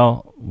ways.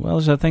 Well,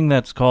 there's a thing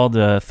that's called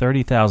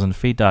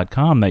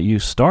 30,000feet.com that you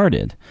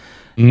started.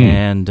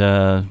 And,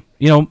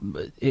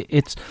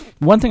 it's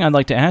one thing I'd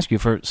like to ask you,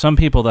 for some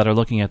people that are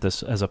looking at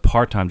this as a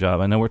part-time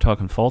job. I know we're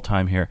talking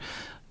full-time here.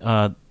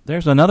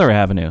 There's another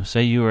avenue.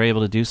 Say you were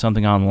able to do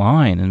something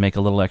online and make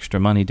a little extra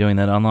money doing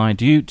that online.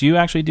 Do you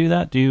actually do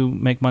that? Do you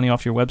make money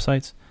off your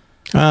websites?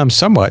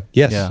 Somewhat,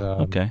 yes. Yeah,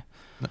 okay.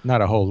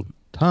 Not a whole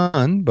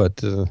ton,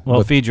 but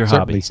well, feed your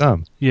hobby.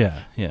 Some.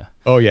 Yeah.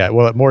 Oh, yeah.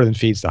 Well, it more than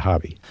feeds the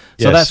hobby.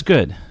 So yes. That's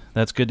good.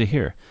 That's good to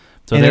hear.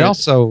 So and it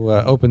also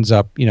opens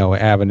up,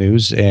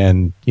 avenues,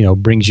 and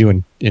brings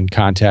you in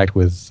contact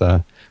with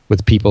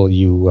people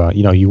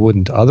you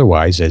wouldn't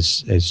otherwise,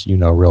 as you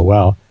know real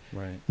well.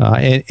 Right.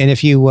 And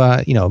if you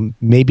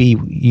maybe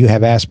you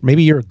have asked,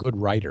 maybe you're a good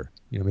writer.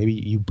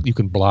 Maybe you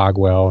can blog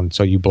well, and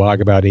so you blog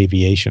about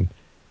aviation.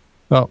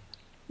 Well,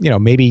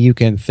 maybe you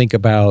can think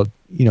about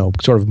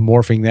sort of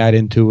morphing that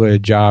into a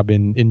job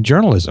in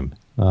journalism,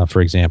 for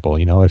example.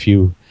 If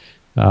you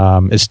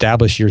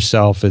establish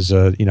yourself as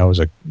a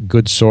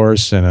good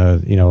source and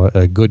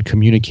a good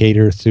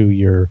communicator through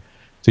your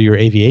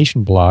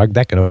aviation blog,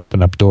 that can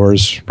open up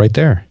doors right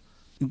there.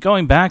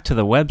 Going back to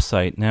the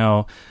website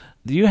now,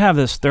 you have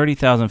this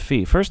 30,000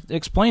 feet. First,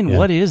 explain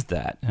what is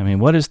that? I mean,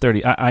 what is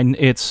 30?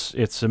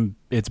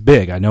 It's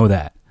big. I know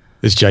that.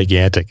 It's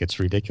gigantic. It's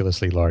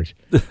ridiculously large.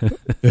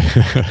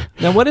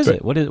 Now, what is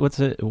it? What's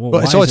it?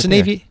 Well, so it's an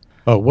aviation.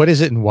 Oh, what is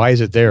it and why is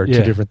it there?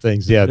 Two different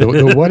things. Yeah.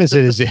 The what is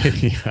it is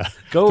yeah.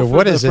 Go the for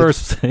what the is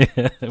first.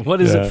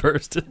 What is it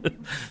first?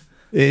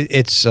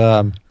 It's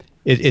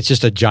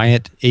just a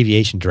giant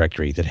aviation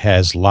directory that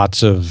has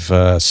lots of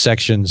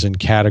sections and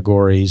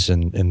categories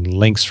and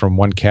links from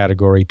one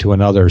category to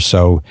another.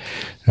 So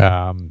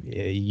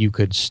you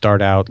could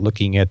start out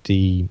looking at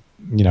the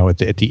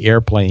at the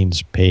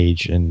airplanes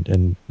page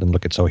and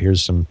look at. So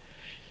here's some.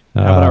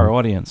 How about our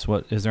audience?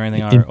 What is there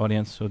anything our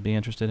audience would be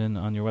interested in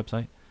on your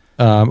website?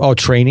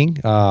 Training.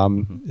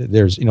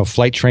 There's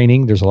flight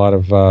training. There's a lot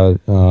of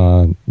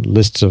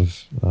lists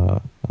of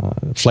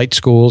flight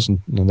schools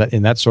and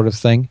that sort of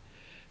thing.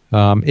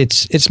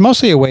 It's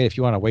mostly a way, if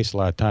you want to waste a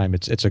lot of time,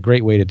 it's a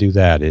great way to do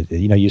that.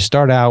 You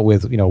start out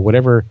with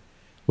whatever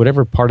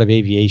part of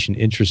aviation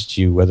interests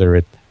you, whether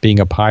it being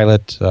a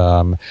pilot.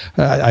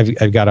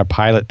 I've got a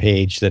pilot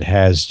page that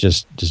has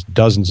just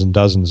dozens and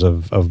dozens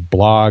of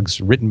blogs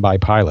written by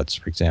pilots,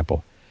 for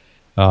example,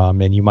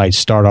 and you might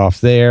start off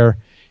there.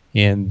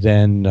 And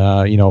then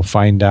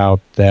find out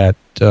that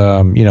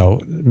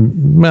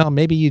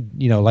maybe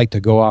you like to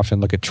go off and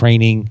look at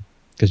training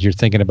because you're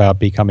thinking about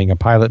becoming a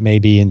pilot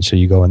maybe, and so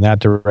you go in that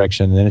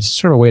direction. And it's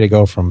sort of a way to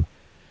go from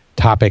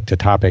topic to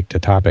topic to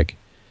topic.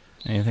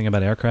 Anything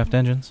about aircraft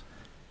engines?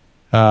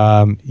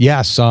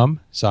 Yeah, some.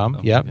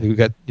 Okay. Yeah, we've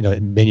got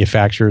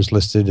manufacturers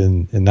listed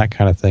and that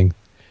kind of thing.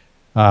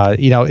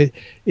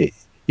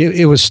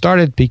 It was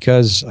started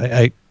because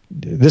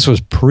this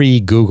was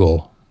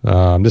pre-Google.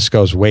 This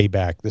goes way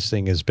back. This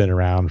thing has been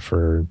around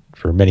for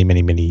many,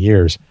 many, many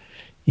years,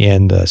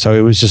 and so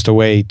it was just a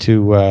way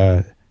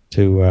to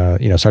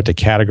start to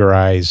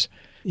categorize,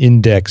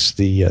 index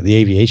the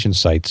aviation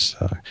sites.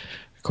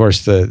 Of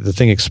course, the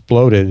thing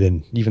exploded,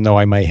 and even though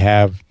I might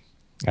have,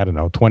 I don't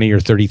know, 20 or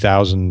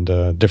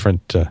 30,000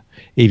 different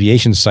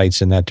aviation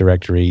sites in that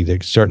directory,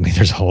 there's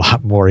a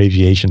lot more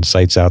aviation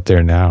sites out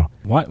there now.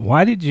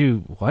 Why did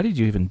you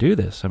even do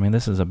this? I mean,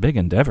 this is a big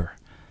endeavor.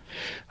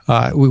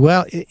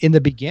 Well, in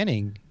the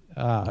beginning,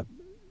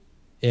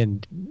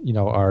 and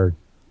our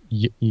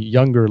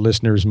younger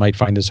listeners might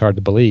find this hard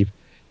to believe,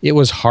 it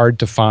was hard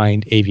to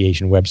find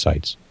aviation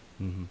websites.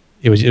 Mm-hmm.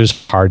 It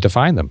was hard to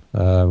find them.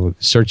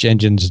 Search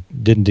engines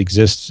didn't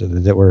exist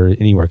that were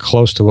anywhere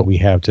close to what we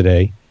have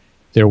today.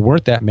 There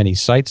weren't that many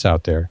sites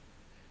out there.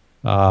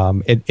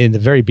 In the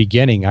very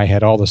beginning, I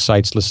had all the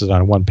sites listed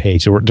on one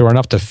page. There were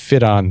enough to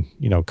fit on,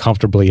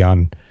 comfortably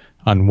on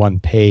one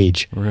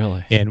page.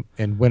 Really?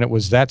 And when it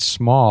was that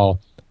small,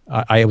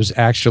 I was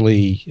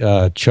actually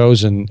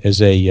chosen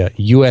as a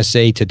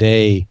USA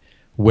Today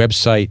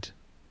website,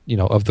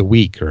 of the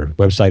week or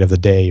website of the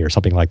day or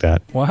something like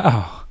that.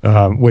 Wow.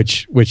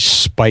 Which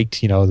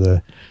spiked,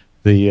 the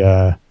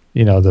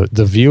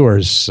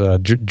viewers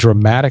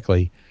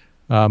dramatically.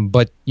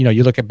 But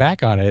you look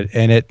back on it,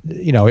 and it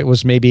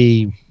was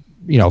maybe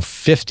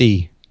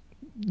 50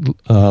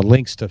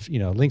 links to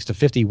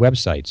 50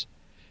 websites,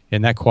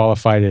 and that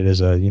qualified it as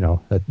a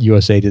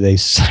USA Today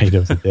site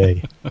of the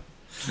day.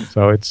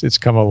 So it's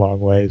come a long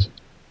ways.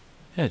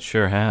 Yeah, it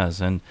sure has.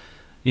 And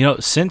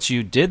since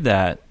you did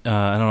that,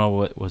 I don't know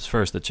what was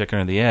first, the chicken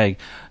or the egg.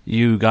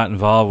 You got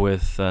involved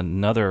with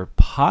another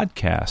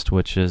podcast,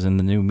 which is in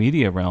the new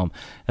media realm.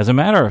 As a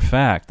matter of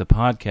fact, the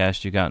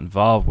podcast you got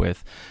involved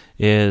with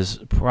is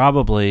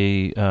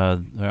probably,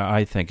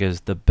 I think, is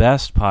the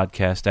best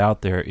podcast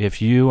out there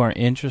if you are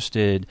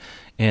interested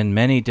in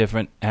many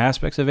different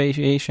aspects of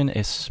aviation,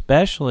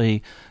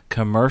 especially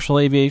commercial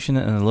aviation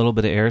and a little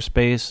bit of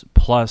airspace,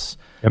 plus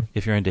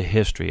if you're into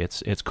history.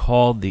 It's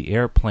called The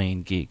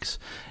Airplane Geeks.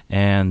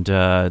 And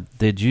were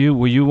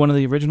you one of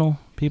the original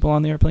people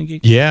on The Airplane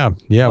Geeks? Yeah.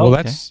 Oh, well,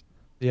 okay.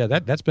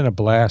 that's been a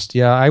blast.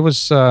 Yeah, I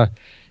was, at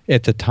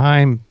the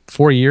time,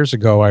 4 years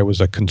ago, I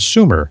was a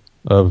consumer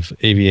of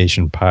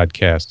aviation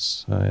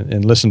podcasts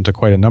and listened to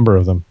quite a number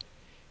of them.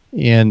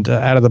 And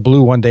out of the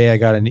blue, one day I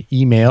got an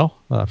email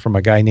from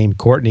a guy named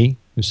Courtney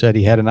who said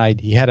he had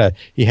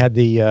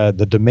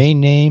the domain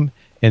name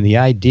and the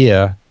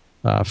idea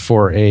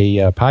for a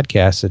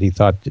podcast that he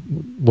thought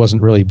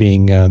wasn't really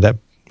being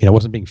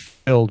wasn't being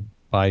filled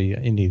by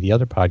any of the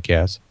other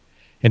podcasts.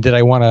 And did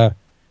I want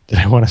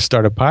to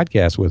start a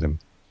podcast with him?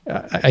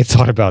 I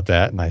thought about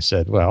that and I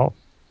said, well,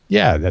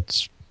 yeah,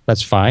 that's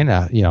fine.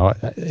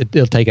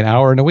 It'll take an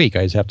hour in a week.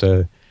 I just have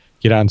to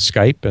get on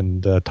Skype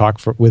and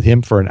talk with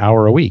him for an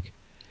hour a week.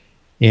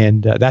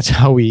 And that's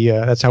how we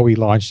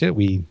launched it.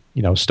 We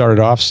started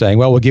off saying,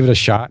 well, we'll give it a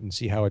shot and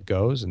see how it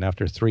goes. And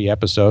after 3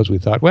 episodes, we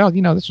thought, well,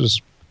 this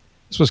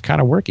was kind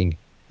of working.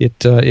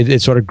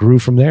 It sort of grew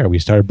from there. We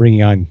started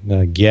bringing on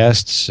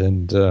guests,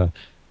 and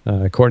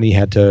Courtney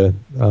had to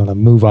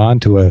move on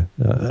to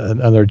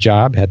another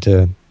job. Had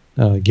to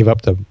give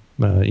up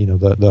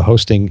the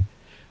hosting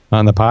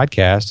on the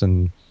podcast,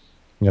 and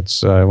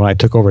that's when I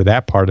took over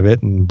that part of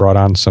it and brought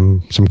on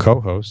some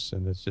co-hosts,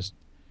 and it's just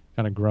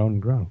kind of grown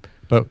and grown.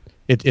 But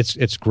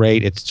it's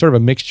great. It's sort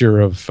of a mixture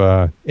of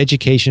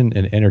education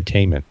and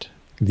entertainment.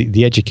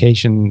 The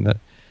education,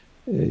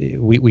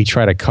 we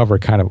try to cover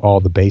kind of all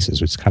the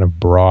bases. It's kind of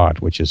broad,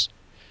 which is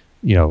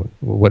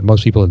what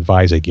most people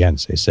advise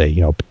against. They say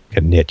pick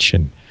a niche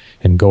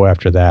and go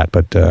after that.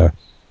 But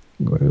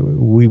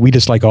we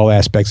just like all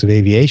aspects of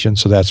aviation,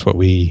 so that's what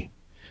we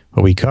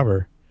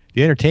cover.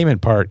 The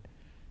entertainment part,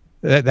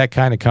 that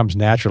kind of comes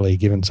naturally,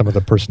 given some of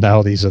the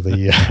personalities of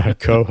the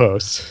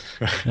co-hosts.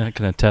 I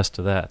can attest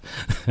to that.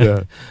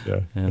 Yeah.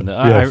 And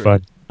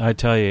fun. I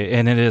tell you,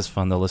 and it is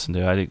fun to listen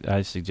to.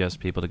 I suggest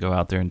people to go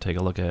out there and take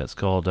a look at it. It's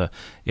called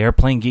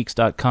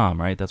airplanegeeks.com,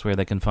 right? That's where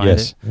they can find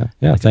it.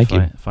 Yeah, thank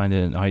you. Find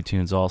it in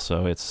iTunes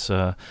also.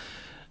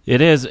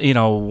 It is,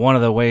 one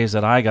of the ways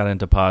that I got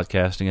into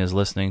podcasting is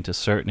listening to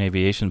certain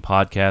aviation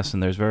podcasts,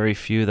 and there's very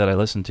few that I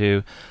listen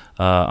to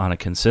on a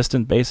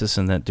consistent basis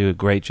and that do a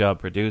great job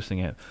producing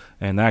it.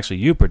 And actually,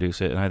 you produce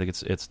it, and I think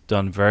it's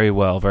done very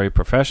well, very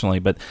professionally.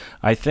 But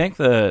I think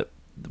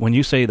when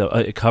you say that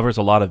it covers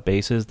a lot of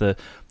bases, the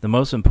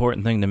most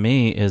important thing to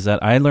me is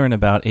that I learn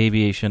about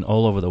aviation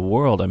all over the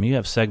world. I mean, you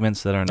have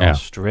segments that are in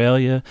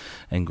Australia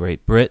and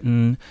Great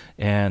Britain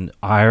and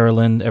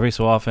Ireland every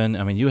so often.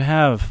 I mean, you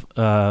have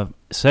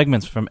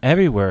segments from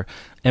everywhere.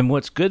 And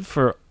what's good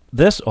for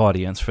this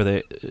audience, for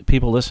the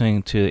people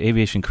listening to the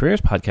Aviation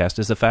Careers podcast,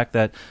 is the fact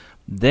that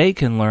they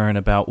can learn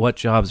about what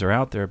jobs are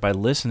out there by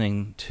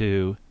listening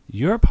to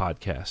your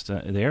podcast,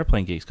 the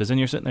Airplane Geeks, because then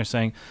you're sitting there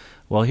saying,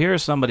 well,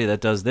 here's somebody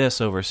that does this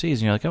overseas,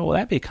 and you're like, oh, well,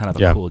 that'd be kind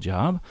of a cool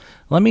job.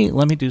 Let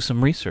me do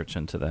some research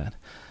into that.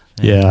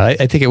 Yeah,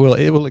 I think it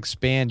will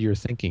expand your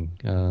thinking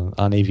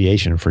on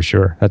aviation for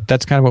sure.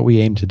 That's kind of what we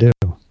aim to do.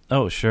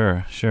 Oh,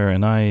 sure,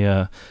 and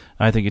I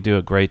think you do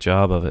a great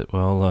job of it.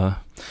 Well,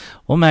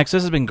 Max,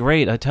 this has been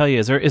great. I tell you,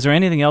 is there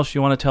anything else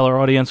you want to tell our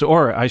audience,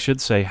 or I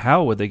should say,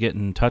 how would they get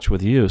in touch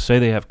with you? Say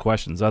they have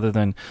questions other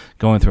than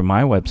going through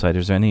my website.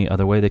 Is there any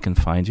other way they can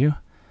find you?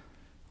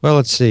 Well,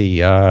 let's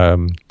see.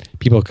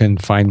 People can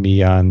find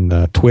me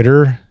on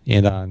Twitter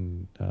and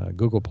on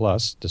Google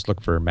Plus. Just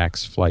look for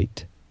Max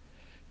Flight.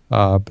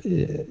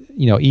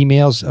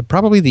 Emails.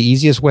 Probably the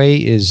easiest way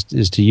is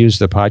to use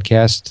the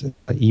podcast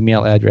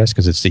email address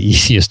because it's the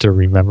easiest to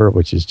remember,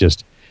 which is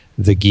just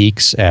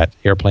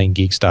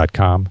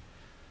thegeeks@airplanegeeks.com.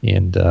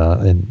 And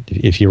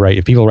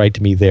if people write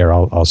to me there,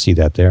 I'll see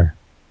that there.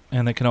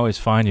 And they can always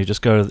find you.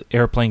 Just go to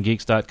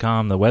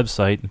airplanegeeks.com, the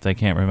website, if they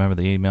can't remember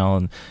the email.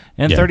 And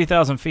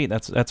 30,000 feet,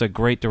 that's a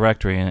great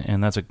directory,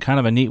 and that's a kind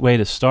of a neat way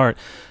to start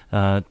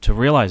to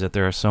realize that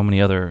there are so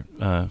many other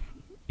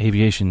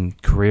aviation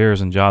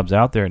careers and jobs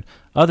out there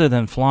other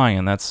than flying.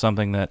 And that's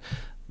something that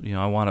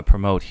I want to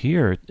promote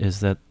here,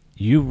 is that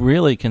you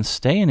really can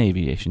stay in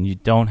aviation. You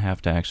don't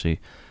have to actually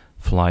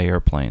fly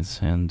airplanes.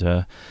 And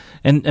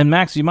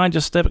Max, do you mind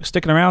just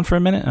sticking around for a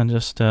minute and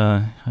just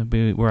where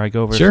I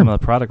go over Sure. some of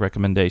the product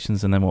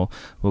recommendations, and then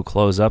we'll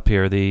close up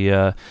here.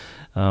 The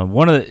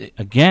one of the,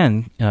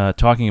 again,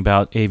 talking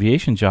about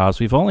aviation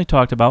jobs, we've only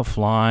talked about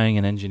flying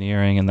and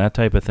engineering and that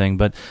type of thing,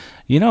 but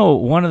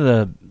one of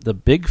the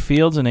big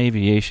fields in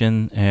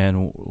aviation,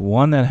 and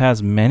one that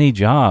has many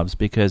jobs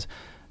because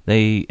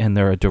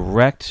they're a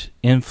direct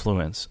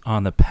influence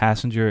on the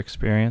passenger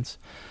experience,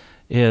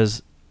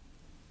 is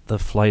the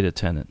flight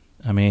attendant.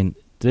 I mean,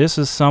 this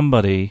is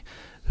somebody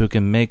who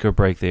can make or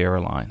break the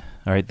airline.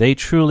 All right, they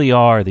truly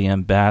are the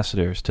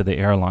ambassadors to the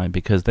airline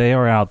because they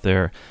are out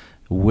there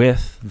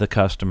with the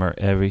customer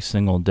every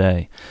single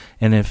day.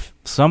 And if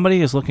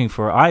somebody is looking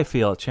for, I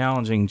feel, a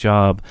challenging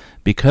job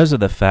because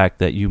of the fact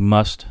that you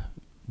must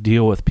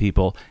deal with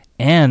people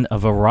and a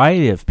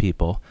variety of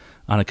people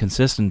on a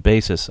consistent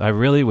basis, I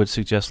really would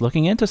suggest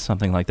looking into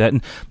something like that.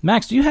 And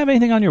Max, do you have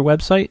anything on your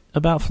website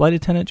about flight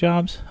attendant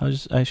jobs?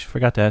 I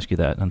forgot to ask you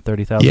that on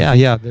 30,000.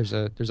 Yeah. There's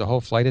a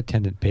whole flight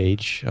attendant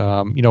page.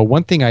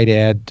 One thing I'd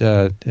add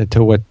to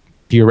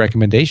your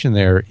recommendation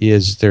there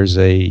is there's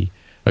a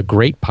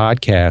great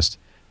podcast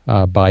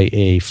by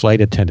a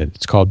flight attendant.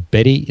 It's called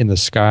Betty in the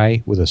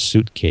Sky with a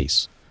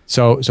Suitcase.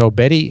 So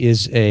Betty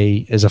is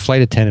a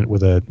flight attendant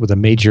with a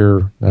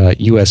major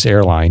U.S.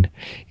 airline,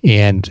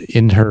 and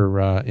in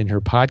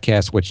her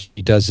podcast, what she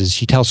does is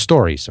she tells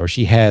stories, or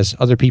she has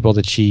other people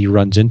that she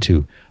runs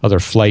into, other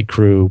flight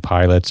crew,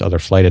 pilots, other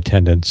flight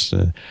attendants,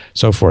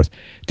 so forth,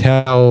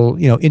 tell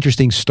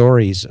interesting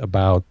stories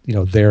about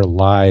their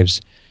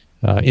lives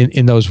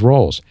in those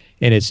roles,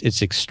 and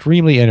it's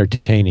extremely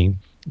entertaining.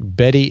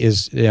 Betty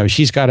is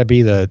she's got to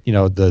be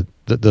the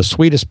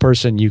sweetest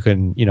person you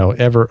can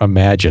ever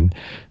imagine.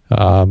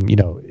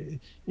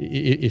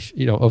 If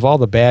of all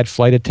the bad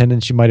flight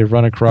attendants you might have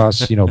run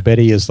across,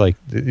 Betty is like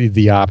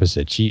the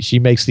opposite. She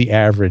makes the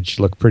average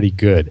look pretty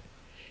good,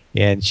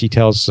 and she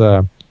tells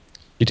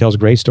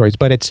great stories.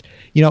 But it's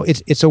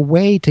a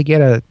way to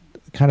get a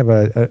kind of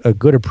a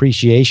good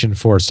appreciation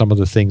for some of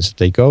the things that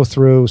they go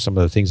through, some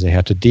of the things they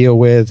have to deal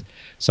with,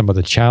 some of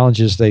the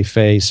challenges they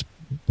face.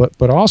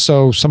 But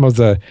also some of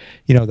the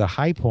the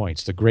high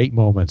points, the great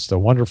moments, the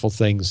wonderful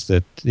things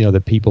that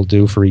that people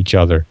do for each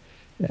other.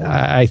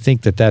 I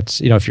think that's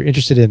if you're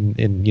interested in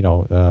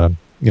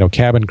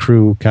cabin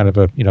crew kind of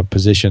a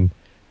position,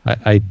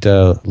 I'd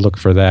look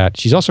for that.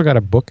 She's also got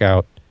a book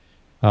out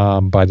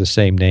by the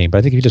same name. But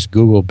I think if you just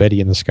Google Betty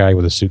in the Sky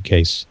with a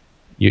Suitcase,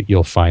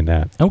 you'll find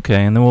that.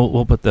 Okay, and then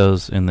we'll put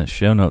those in the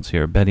show notes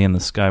here. Betty in the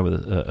Sky with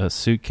a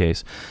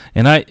Suitcase,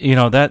 and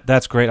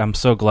that's great. I'm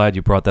so glad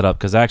you brought that up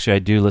because actually I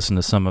do listen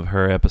to some of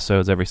her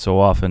episodes every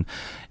so often,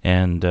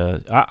 and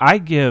I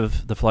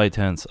give the flight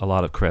attendants a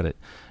lot of credit.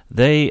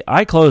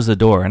 I close the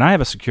door, and I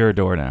have a secure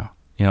door now.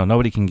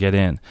 Nobody can get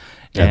in.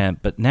 Yeah.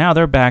 But now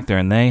they're back there,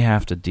 and they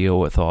have to deal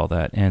with all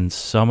that. And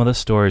some of the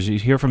stories you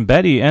hear from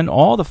Betty and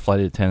all the flight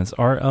attendants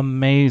are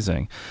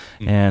amazing.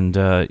 Mm-hmm.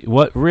 And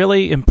what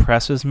really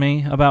impresses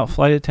me about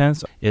flight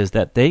attendants is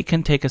that they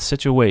can take a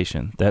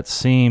situation that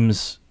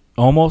seems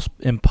almost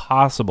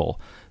impossible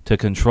to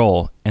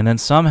control and then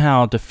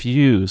somehow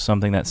diffuse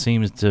something that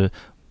seems to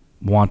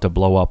want to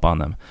blow up on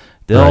them.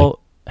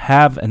 They'll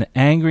have an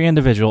angry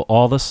individual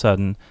all of a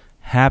sudden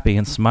happy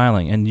and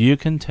smiling, and you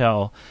can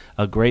tell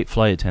a great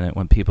flight attendant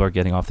when people are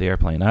getting off the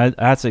airplane.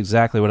 That's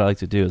exactly what I like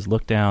to do, is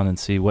look down and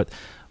see what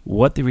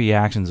the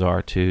reactions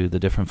are to the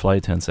different flight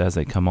attendants as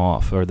they come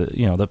off, or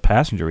the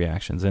passenger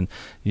reactions,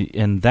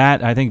 and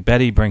that I think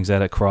Betty brings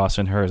that across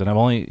in hers. And I've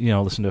only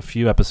listened to a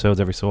few episodes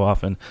every so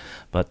often,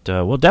 but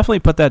we'll definitely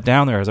put that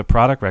down there as a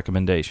product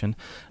recommendation.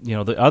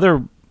 The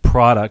other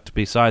product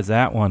besides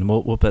that one,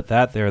 we'll put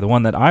that there. The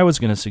one that I was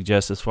going to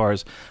suggest, as far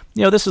as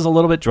this is a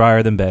little bit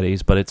drier than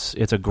Betty's, but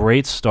it's a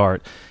great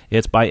start.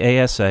 It's by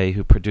ASA,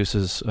 who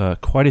produces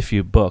quite a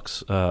few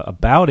books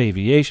about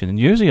aviation and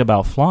usually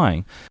about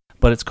flying.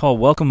 but it's called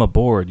Welcome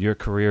Aboard, Your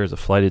Career as a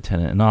Flight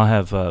Attendant, and I'll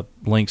have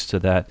links to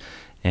that,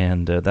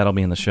 and that'll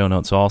be in the show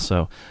notes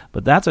also.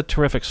 But that's a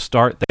terrific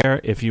start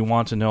there if you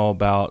want to know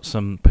about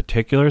some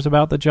particulars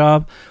about the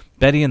job.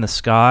 Betty in the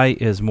Sky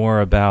is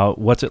more about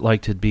what's it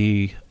like to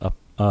be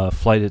a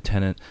flight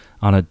attendant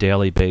on a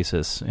daily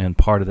basis and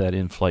part of that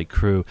in-flight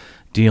crew,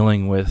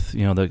 dealing with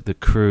the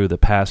crew, the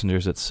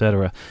passengers,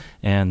 etc.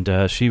 And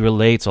she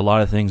relates a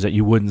lot of things that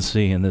you wouldn't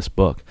see in this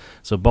book.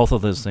 So both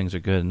of those things are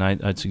good, and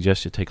I'd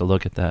suggest you take a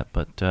look at that.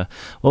 But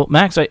well,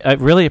 Max, I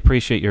really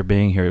appreciate your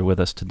being here with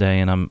us today,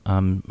 and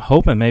I'm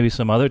hoping maybe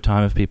some other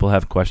time, if people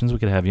have questions, we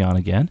could have you on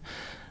again.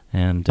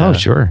 And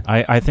sure.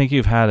 I think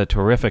you've had a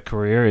terrific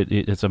career.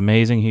 It's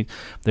amazing.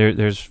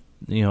 There's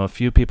a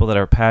few people that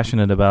are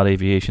passionate about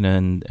aviation,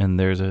 and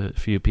there's a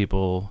few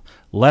people,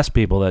 less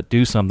people, that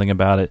do something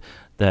about it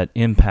that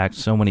impact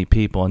so many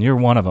people, and you're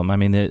one of them. I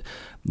mean,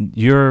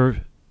 you're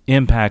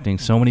impacting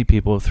so many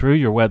people through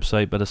your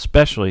website, but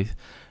especially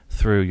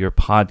through your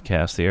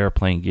podcast, The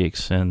Airplane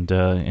Geeks, and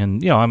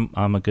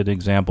I'm a good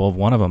example of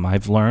one of them.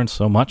 I've learned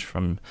so much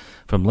from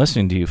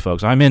listening to you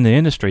folks. I'm in the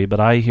industry, but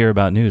I hear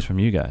about news from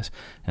you guys,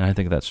 and I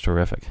think that's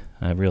terrific.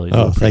 I really do.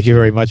 Oh, thank you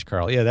very much,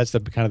 Carl. Yeah, that's the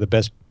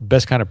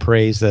best kind of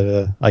praise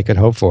that I could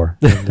hope for.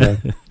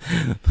 And,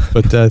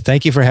 but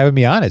thank you for having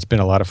me on. It's been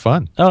a lot of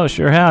fun. Oh,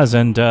 sure has.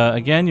 And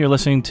again, you're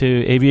listening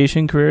to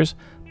Aviation Careers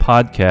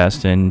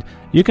Podcast, and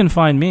you can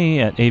find me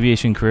at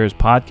Aviation Careers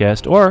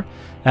Podcast or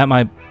at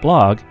my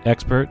blog,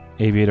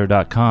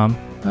 expertaviator.com.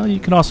 Well, you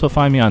can also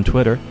find me on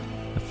Twitter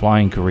at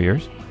Flying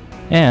Careers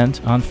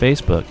and on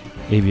Facebook,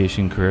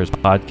 Aviation Careers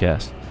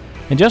Podcast.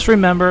 And just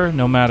remember,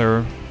 no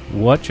matter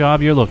what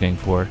job you're looking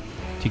for,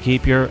 to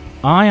keep your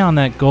eye on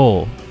that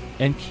goal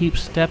and keep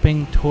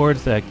stepping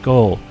towards that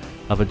goal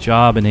of a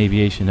job in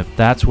aviation if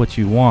that's what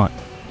you want.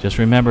 Just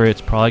remember,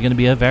 it's probably going to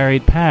be a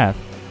varied path,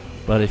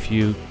 but if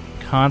you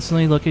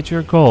constantly look at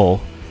your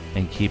goal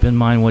and keep in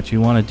mind what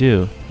you want to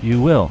do,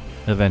 you will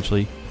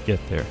eventually get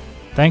there.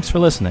 Thanks for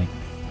listening.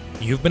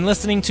 You've been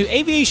listening to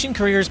Aviation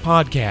Careers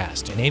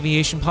Podcast, an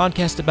aviation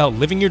podcast about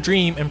living your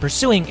dream and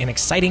pursuing an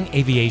exciting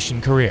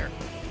aviation career.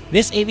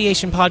 This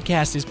aviation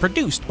podcast is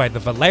produced by the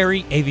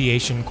Valeri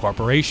Aviation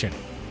Corporation.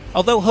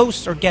 Although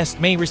hosts or guests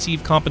may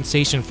receive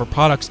compensation for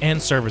products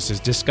and services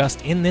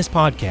discussed in this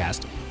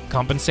podcast,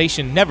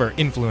 compensation never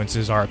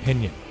influences our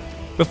opinion.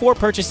 Before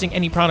purchasing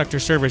any product or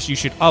service, you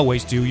should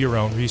always do your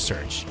own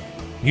research.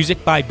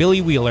 Music by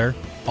Billy Wheeler,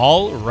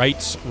 all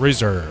rights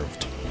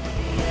reserved.